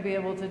we're going to be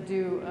able to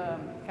do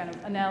kind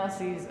of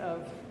analyses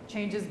of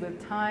changes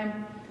with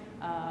time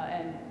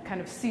and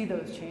kind of see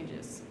those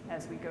changes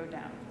as we go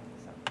down.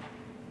 So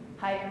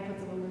high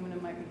inputs of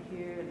aluminum might be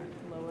here, and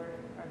lower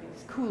are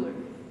these cooler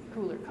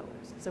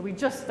colors. So we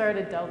just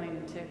started delving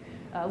into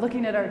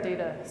looking at our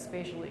data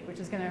spatially, which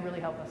is going to really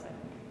help us, I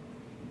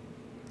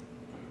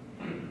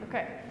think.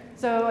 Okay.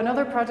 So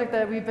another project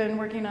that we've been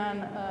working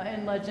on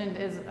in Legend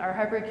is our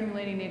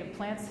hyperaccumulating native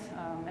plants,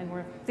 and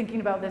we're thinking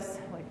about this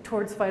like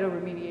towards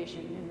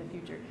phytoremediation in the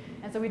future.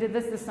 And so we did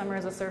this summer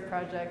as a SURF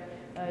project.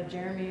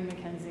 Jeremy,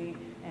 Mackenzie,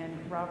 and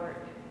Robert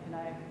and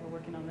I were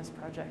working on this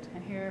project.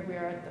 And here we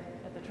are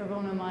at the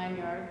Travona mine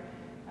yard,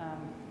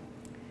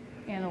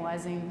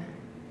 analyzing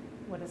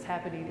what is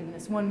happening in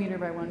this 1 meter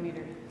by 1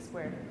 meter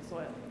squared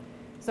soil.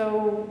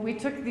 So we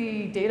took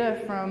the data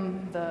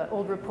from the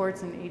old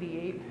reports in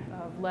 '88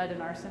 of lead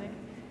and arsenic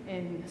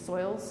in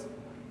soils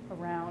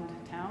around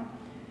town.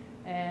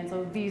 And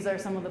so these are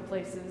some of the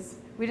places.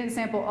 We didn't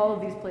sample all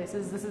of these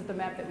places. This is the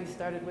map that we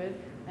started with.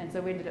 And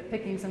so we ended up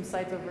picking some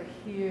sites over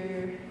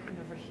here, and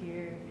over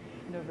here,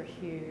 and over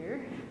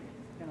here.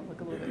 I'm going to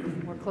look a little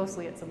bit more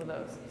closely at some of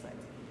those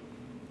sites.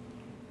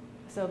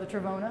 So the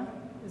Travona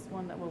is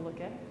one that we'll look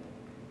at.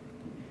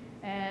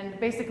 And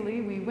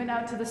basically, we went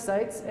out to the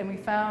sites and we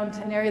found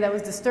an area that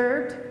was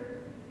disturbed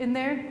in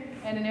there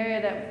and an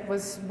area that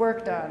was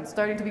worked on,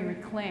 starting to be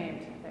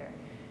reclaimed there.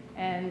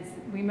 And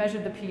we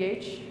measured the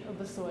pH of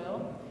the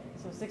soil,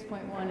 so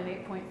 6.1 and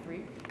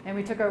 8.3. And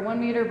we took our 1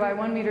 meter by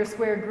 1 meter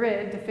square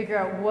grid to figure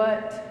out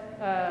what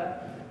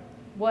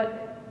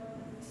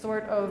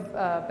sort of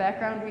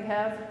background we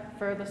have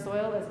for the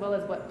soil, as well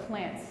as what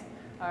plants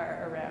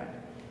are around.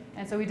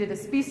 And so we did a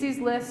species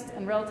list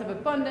and relative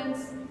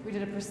abundance. We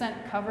did a percent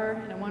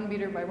cover in a 1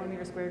 meter by 1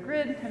 meter square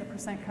grid and a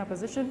percent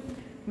composition,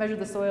 measured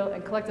the soil,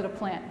 and collected a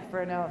plant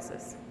for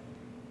analysis.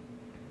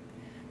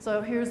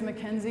 So here's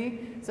Mackenzie.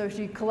 So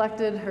she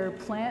collected her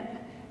plant,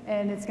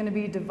 and it's going to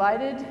be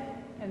divided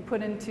and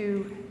put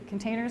into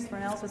containers for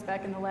analysis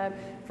back in the lab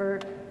for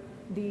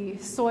the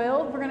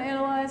soil we're going to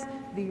analyze,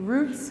 the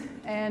roots,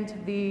 and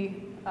the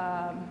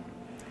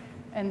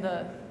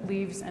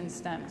leaves and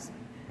stems.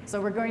 So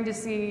we're going to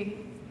see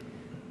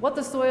what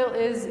the soil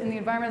is in the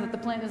environment that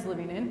the plant is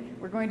living in.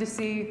 We're going to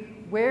see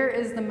where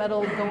is the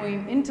metal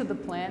going into the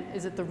plant.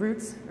 Is it the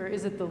roots or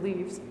is it the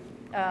leaves?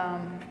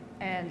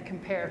 And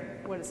compare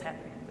what is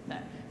happening with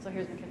that. So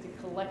here's Mackenzie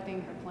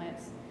collecting her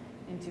plants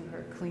into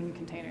her clean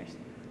containers.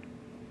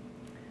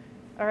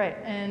 All right,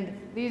 and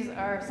these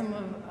are some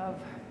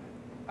of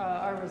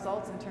our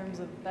results in terms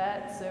of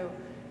that. So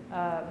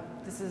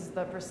this is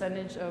the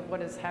percentage of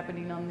what is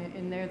happening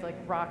in there, like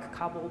rock,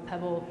 cobble,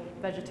 pebble,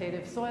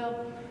 vegetative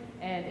soil.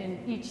 And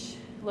in each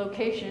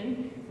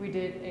location, we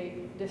did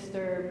a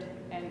disturbed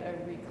and a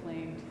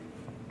reclaimed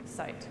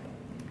site.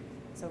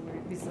 So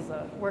this is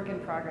a work in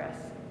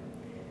progress.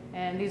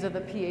 And these are the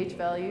pH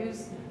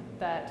values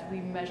that we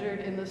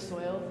measured in the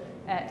soil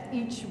at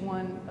each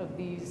one of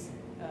these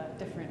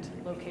different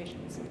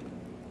locations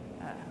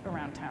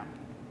around town.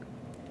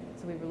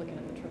 So we were looking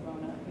at the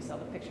Trevona. We saw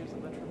the pictures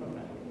of the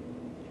Trevona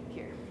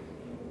here.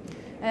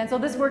 And so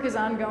this work is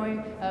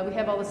ongoing. We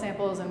have all the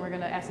samples, and we're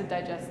going to acid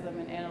digest them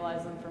and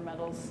analyze them for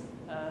metals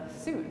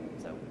soon.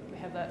 So we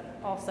have that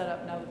all set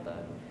up now that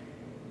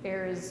the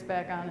air is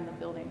back on in the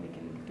building. We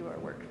can do our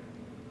work.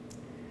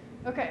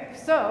 Okay,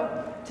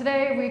 so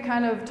today we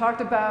kind of talked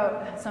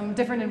about some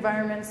different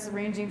environments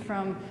ranging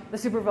from the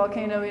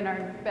supervolcano in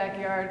our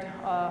backyard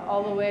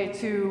all the way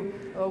to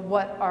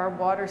what our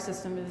water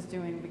system is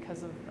doing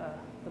because of the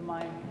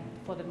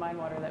flooded mine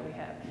water that we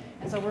have.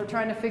 And so we're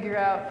trying to figure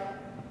out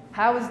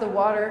how is the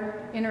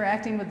water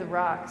interacting with the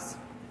rocks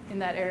in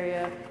that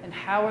area, and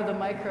how are the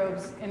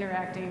microbes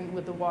interacting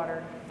with the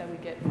water that we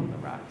get from the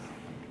rocks.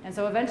 And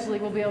so eventually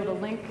we'll be able to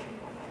link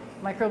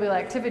microbial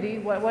activity,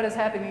 what is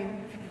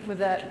happening with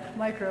that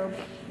microbe,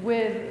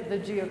 with the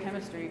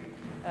geochemistry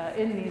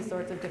in these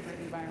sorts of different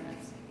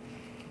environments.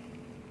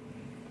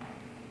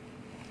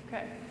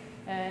 Okay,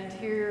 and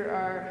here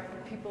are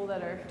people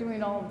that are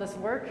doing all of this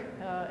work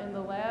in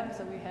the lab.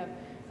 So we have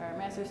our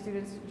master's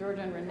students,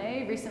 Georgia and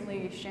Renee.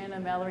 Recently,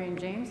 Shanna, Mallory, and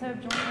James have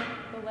joined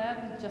the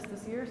lab just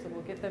this year, so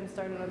we'll get them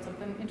started on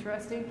something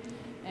interesting.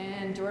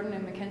 And Jordan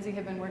and Mackenzie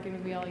have been working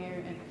with me all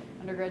year, and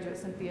undergraduate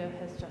Cynthia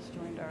has just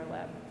joined our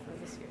lab for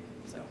this year.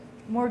 So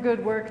more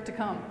good work to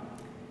come.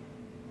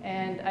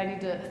 And I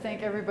need to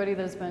thank everybody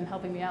that's been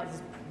helping me out. This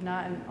is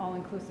not an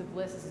all-inclusive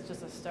list, this is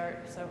just a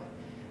start. So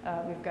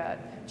we've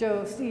got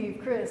Joe, Steve,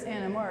 Chris,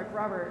 Anna, Mark,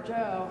 Robert,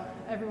 Joe,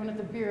 everyone at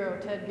the Bureau,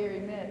 Ted, Gary,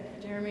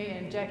 Mitt, Jeremy,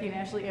 and Jackie and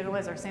Ashley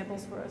analyze our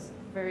samples for us.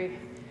 Very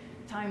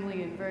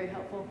timely and very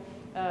helpful.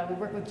 We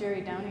work with Jerry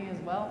Downey as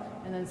well.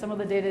 And then some of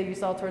the data you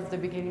saw towards the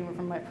beginning were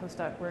from my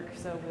postdoc work,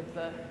 so with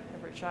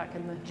Everett Schock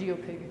and the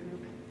GeoPig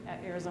group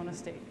at Arizona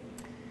State.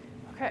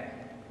 Okay.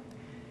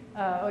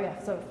 Oh yeah,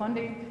 so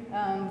funding.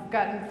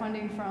 Gotten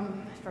funding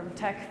from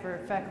Tech for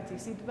faculty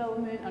seat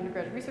development,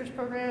 undergraduate research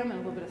program, and a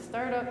little bit of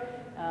startup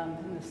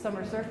in the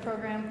summer surf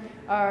program.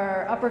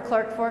 Our Upper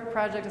Clark Fork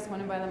project is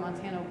funded by the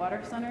Montana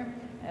Water Center.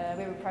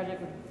 We have a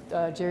project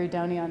with Jerry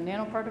Downey on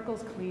nanoparticles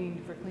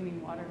for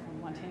cleaning water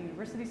from Montana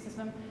University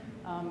system.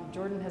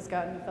 Jordan has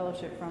gotten a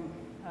fellowship from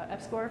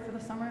EPSCoR for the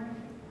summer.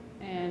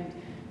 And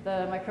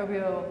the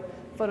microbial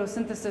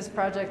photosynthesis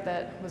project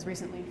that was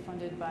recently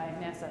funded by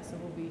NASA. So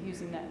we'll be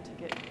using that to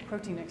get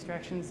protein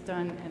extractions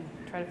done and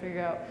try to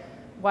figure out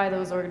why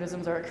those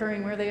organisms are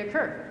occurring where they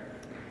occur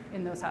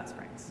in those hot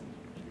springs.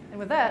 And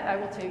with that, I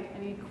will take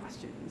any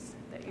questions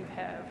that you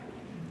have.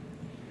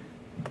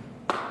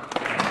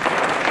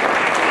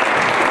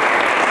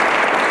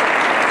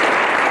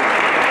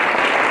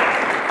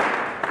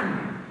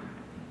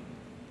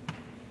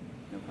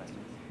 No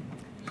questions?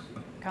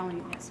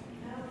 Colleen, yes.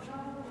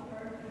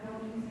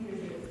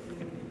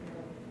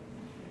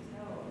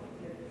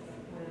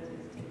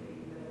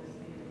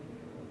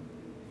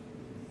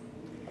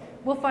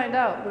 We'll find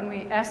out when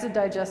we acid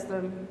digest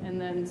them and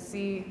then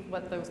see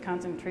what those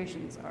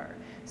concentrations are.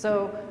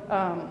 So,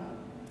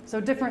 so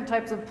different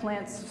types of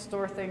plants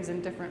store things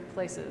in different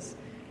places.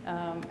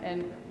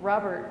 And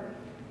Robert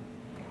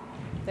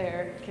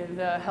there can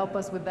help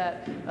us with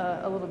that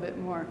a little bit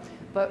more.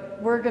 But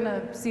we're going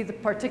to see the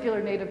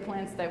particular native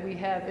plants that we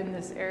have in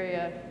this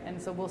area,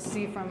 and so we'll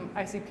see from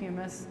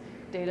ICP-MS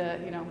data,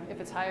 you know, if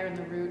it's higher in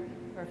the root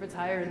or if it's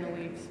higher in the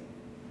leaves.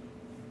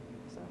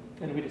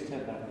 And we just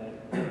had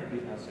that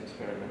greenhouse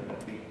experiment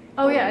that we...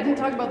 Oh yeah, I didn't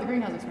talk about the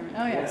greenhouse experiment.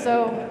 Oh yeah,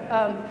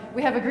 so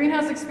we have a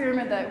greenhouse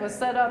experiment that was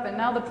set up, and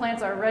now the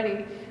plants are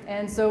ready,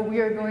 and so we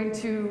are going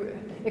to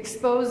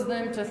expose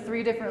them to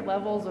 3 different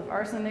levels of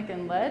arsenic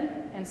and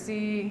lead and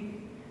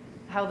see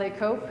how they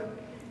cope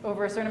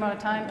over a certain amount of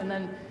time, and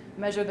then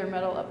measure their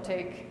metal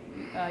uptake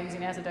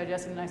using acid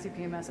digestion and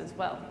ICP-MS as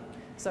well.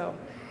 So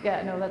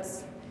yeah, no,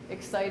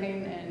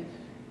 exciting, and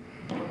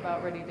we're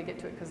about ready to get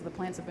to it because the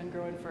plants have been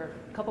growing for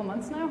a couple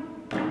months now.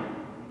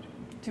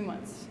 2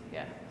 months,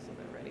 yeah, so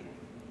they're ready.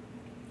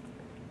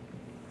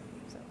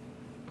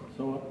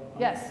 So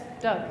yes,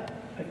 Doug.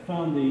 I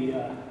found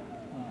the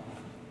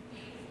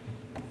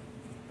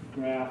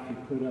graph you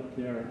put up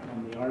there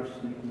on the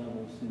arsenic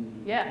levels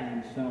in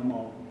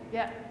Anselmo.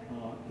 Yeah.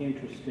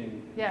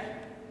 Interesting. Yeah.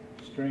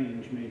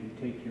 Strange, maybe,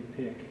 take your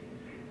pick.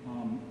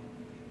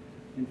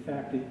 In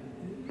fact,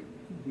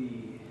 the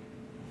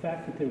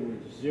fact that they were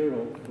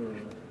 0 for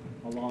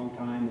a long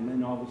time and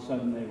then all of a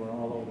sudden they were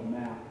all over the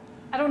map.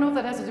 I don't know if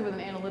that has to do with an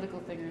analytical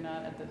thing or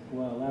not.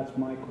 Well, that's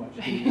my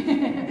question.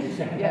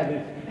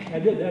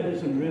 That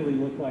doesn't really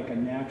look like a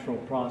natural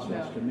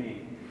process to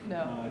me.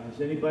 No.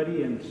 Does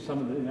anybody, and some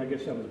of the, and I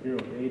guess that was Bureau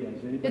data,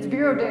 does anybody? It's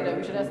Bureau data.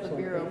 We should ask the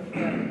Bureau.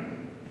 Yeah.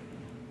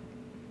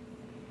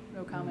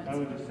 No comments. I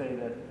would just say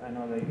that I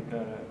know they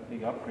got a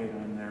big upgrade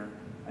on their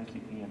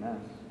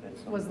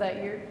ICP-MS. Was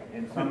that year?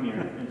 In some year.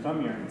 In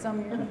some year. In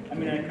some year. I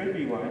mean, it could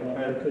be why, It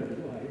but could be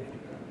why.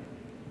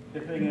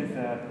 the thing is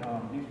that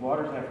these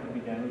waters have to be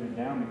diluted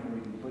down before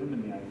we can put them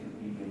in the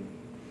ICP.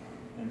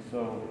 And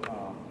so,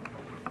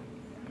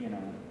 you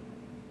know,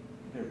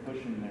 they're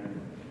pushing their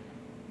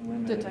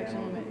limit Detection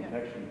of limit, yeah.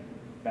 detection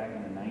back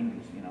in the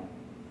 90s, you know.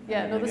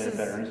 Yeah, And no, they this get is.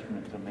 a better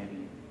instrument, so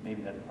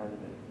maybe that's part of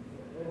it.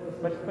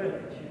 But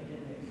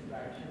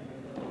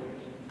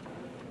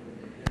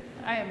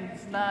I am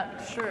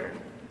not sure.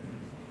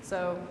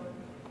 So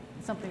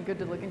it's something good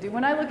to look into.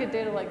 When I look at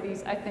data like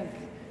these, I think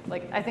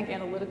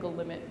analytical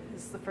limit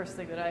is the first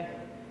thing that I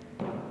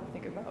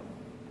think about.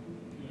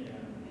 Yeah,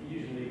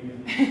 usually you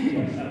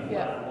have a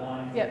Yeah. flat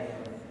line.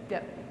 Yep.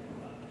 Yep.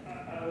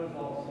 I was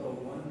also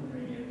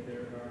wondering if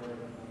there are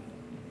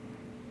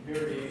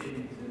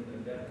variations in the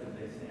depth of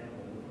the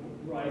sample,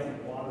 rising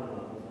water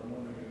levels. I'm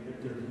wondering if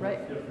there's Right.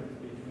 much difference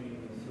between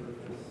the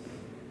surface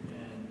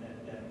and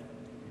that depth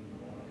in the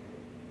water.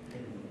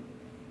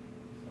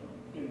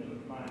 In the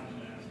mine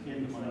shafts. In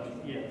the mine,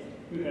 yes.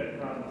 We've had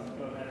problems,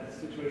 I've had a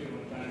situation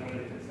one time where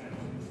they took samples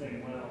from the same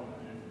well,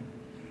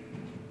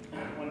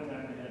 and one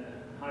time they had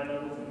high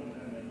levels and one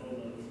time they had low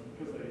levels,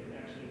 because they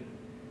actually,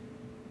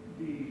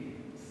 the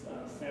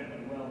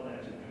sampling well would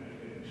actually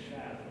penetrate the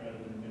shaft rather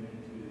than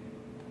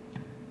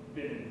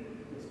been in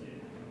the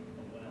state of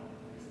the well.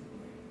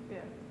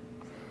 Yeah.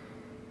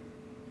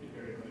 Be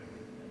very quick.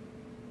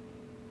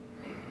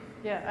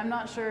 Yeah, I'm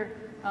not sure.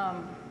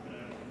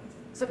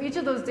 So each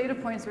of those data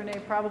points, Renee,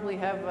 probably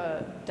have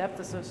a depth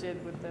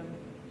associated with them.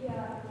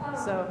 Yeah.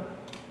 So,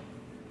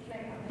 Can I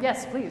comment?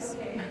 yes, please.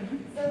 Okay.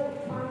 So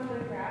on the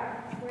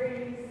graph, where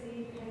you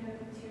see kind of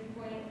 2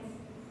 points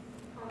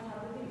on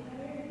top of each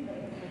other,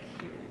 like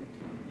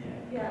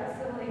yeah.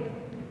 So like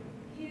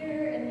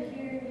here and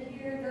here and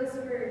here, those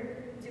were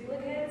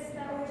duplicates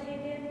that were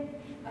taken,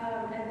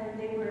 and then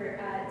they were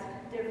at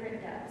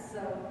different depths.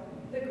 So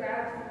the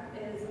graph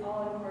is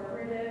all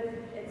incorporative.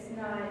 It's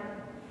not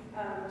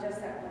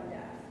just at one depth.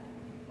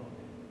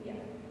 Yeah.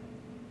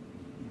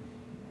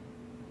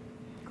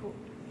 Cool.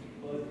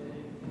 Well,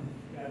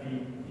 I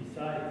mean,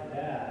 besides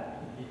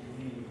that,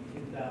 between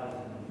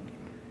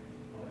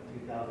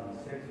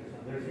 2006 or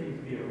something, there seems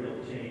to be a real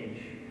change,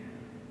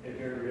 a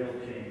very real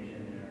change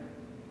in there.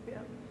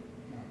 Yeah.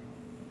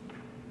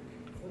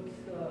 What's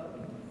the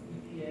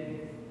EPA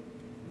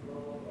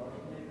level of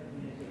arsenic? I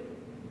mean, is it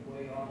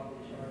way off the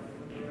chart in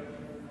one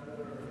direction or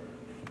another?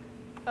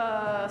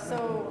 So,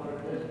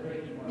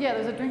 yeah,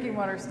 there's a drinking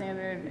water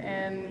standard,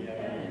 and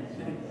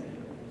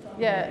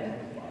yeah,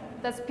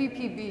 that's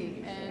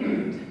PPB,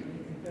 and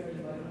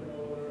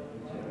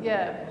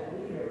yeah.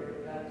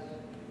 That's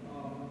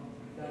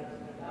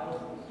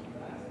thousands,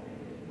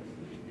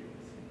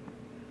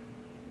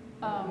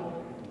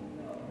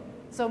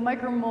 So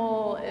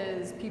micromole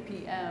is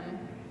ppm,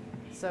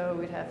 so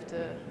we'd have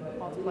to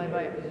multiply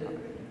by.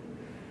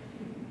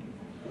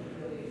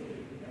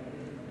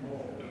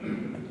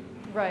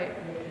 Right.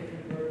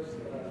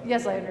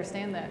 Yes, I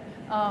understand that.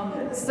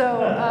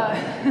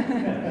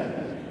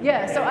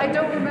 Yeah, so I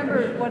don't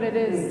remember what it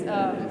is,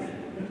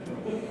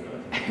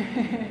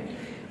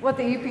 what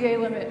the EPA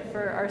limit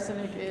for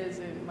arsenic is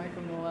in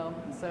micromole.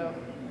 So,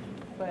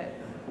 but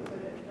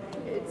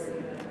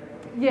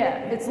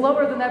it's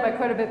lower than that by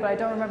quite a bit, but I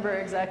don't remember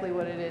exactly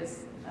what it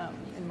is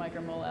in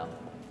micromole.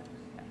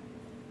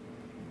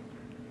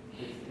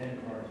 It's 10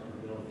 parts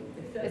per billion.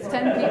 It's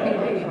 10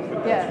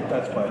 ppb. Yeah.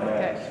 That's by mass.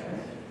 Okay.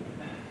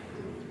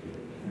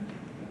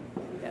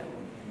 Yeah.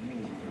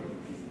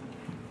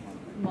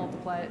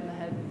 Multiply it in the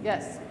head.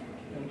 Yes.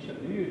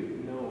 Do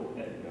you know,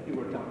 you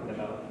were talking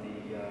about the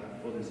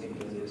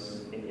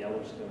photosynthesis in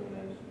Yellowstone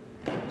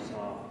and you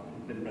saw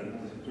different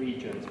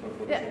regions for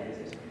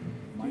photosynthesis.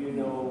 Do you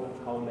know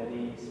how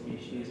many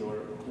species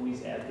or who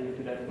is adding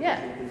to that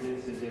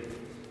photosynthesis? Is it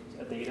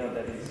a data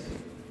that is...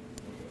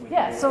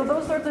 Yeah, so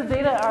those sorts of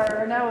data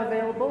are now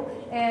available.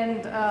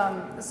 And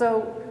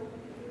so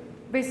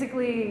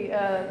basically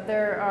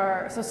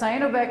so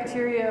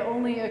cyanobacteria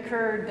only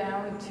occur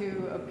down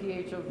to a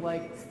pH of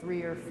like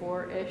 3 or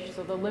 4-ish.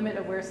 So the limit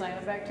of where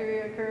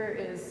cyanobacteria occur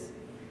is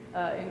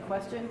in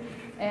question.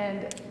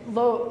 And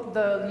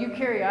the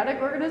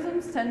eukaryotic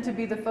organisms tend to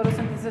be the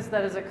photosynthesis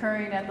that is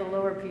occurring at the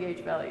lower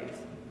pH values.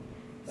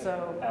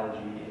 So algae,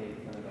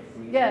 kind of like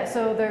green. yeah,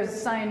 so there's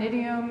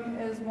cyanidium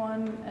is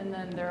one, and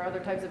then there are other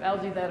types of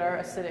algae that are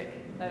acidic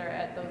that are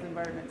at those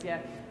environments,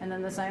 yeah. And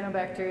then the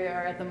cyanobacteria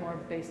are at the more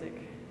basic,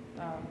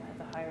 at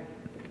the higher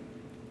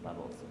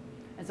levels.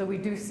 And so we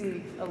do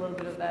see a little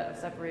bit of that of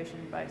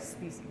separation by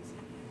species.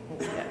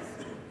 Yes.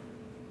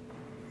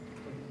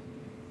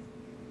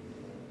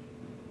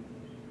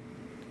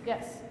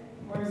 Yes.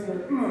 Why is there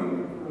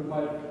for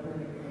life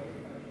occurring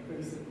at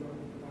basic level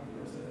for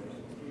parasites?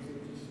 Is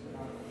it just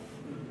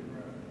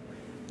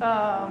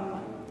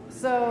not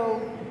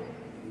So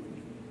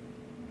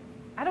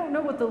I don't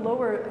know what the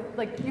lower,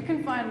 like you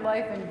can find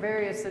life in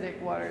very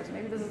acidic waters.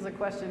 Maybe this is a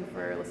question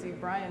for, let's see,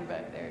 Brian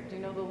back there. Do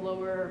you know the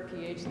lower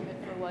pH limit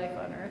for life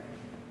on Earth?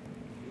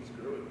 It's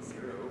growing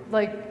 0.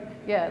 Like,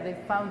 yeah, they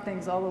found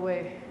things all the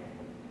way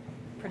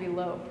pretty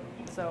low.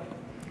 So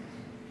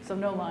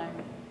no lime.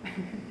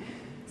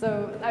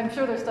 So I'm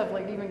sure there's stuff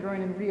like even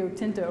growing in Rio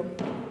Tinto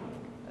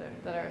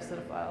that are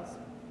acidophiles.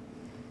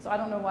 So I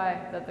don't know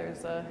why that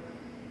there's a,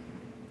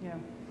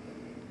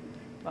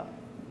 well,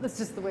 that's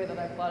just the way that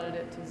I plotted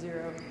it to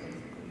 0. Basically.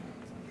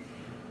 So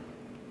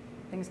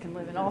things can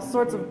live in all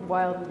sorts of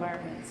wild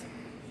environments.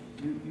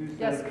 You said,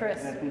 Yes,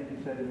 Chris. I think you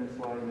said in this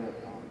slide that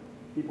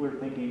people are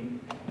thinking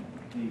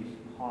these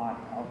hot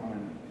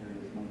alkaline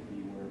areas might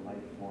be where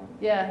life forms.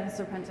 Yeah,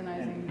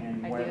 serpentinizing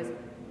And ideas.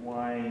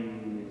 why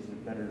is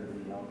it better to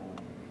be alkaline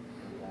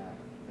for that?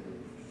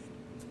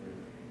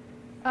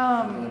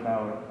 What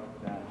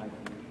about that high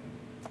pH?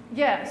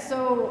 Yeah,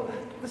 so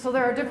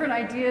there are different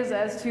ideas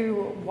as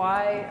to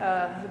why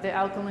the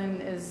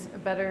alkaline is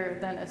better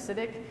than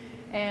acidic,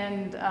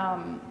 and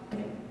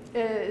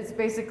it's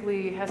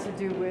basically has to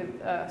do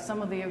with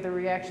some of the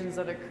reactions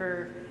that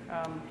occur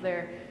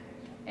there.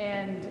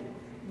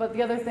 But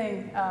the other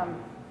thing,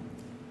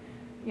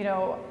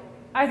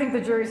 I think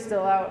the jury's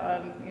still out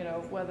on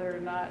whether or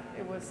not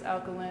it was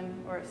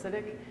alkaline or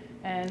acidic,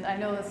 and I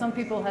know that some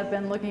people have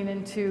been looking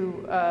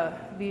into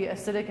the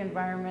acidic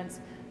environments,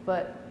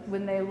 but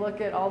when they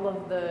look at all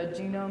of the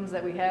genomes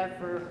that we have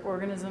for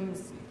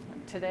organisms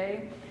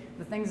today,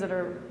 the things that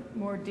are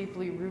more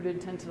deeply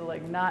rooted tend to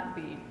not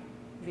be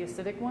the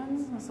acidic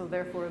ones, so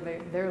therefore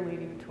they're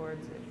leaning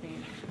towards it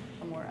being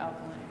a more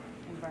alkaline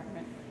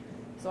environment.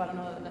 So I don't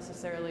know that it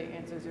necessarily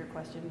answers your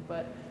question,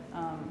 but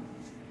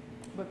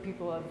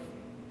people have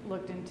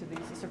looked into these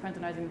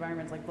serpentinizing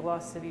environments like the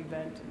Lost City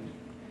vent and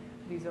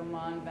these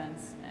Oman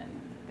vents, and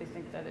they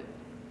think that it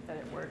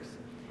works.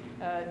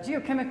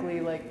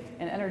 Geochemically,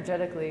 and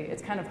energetically,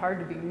 it's kind of hard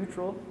to be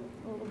neutral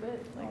a little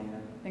bit,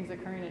 things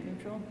occurring at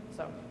neutral.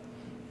 So,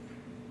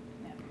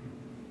 yeah.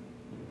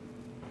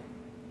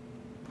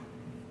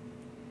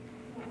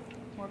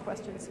 More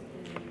questions?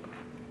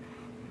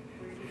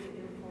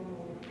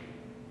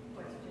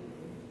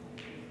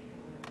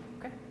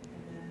 Okay.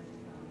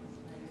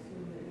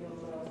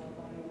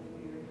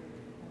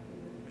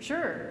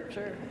 Sure.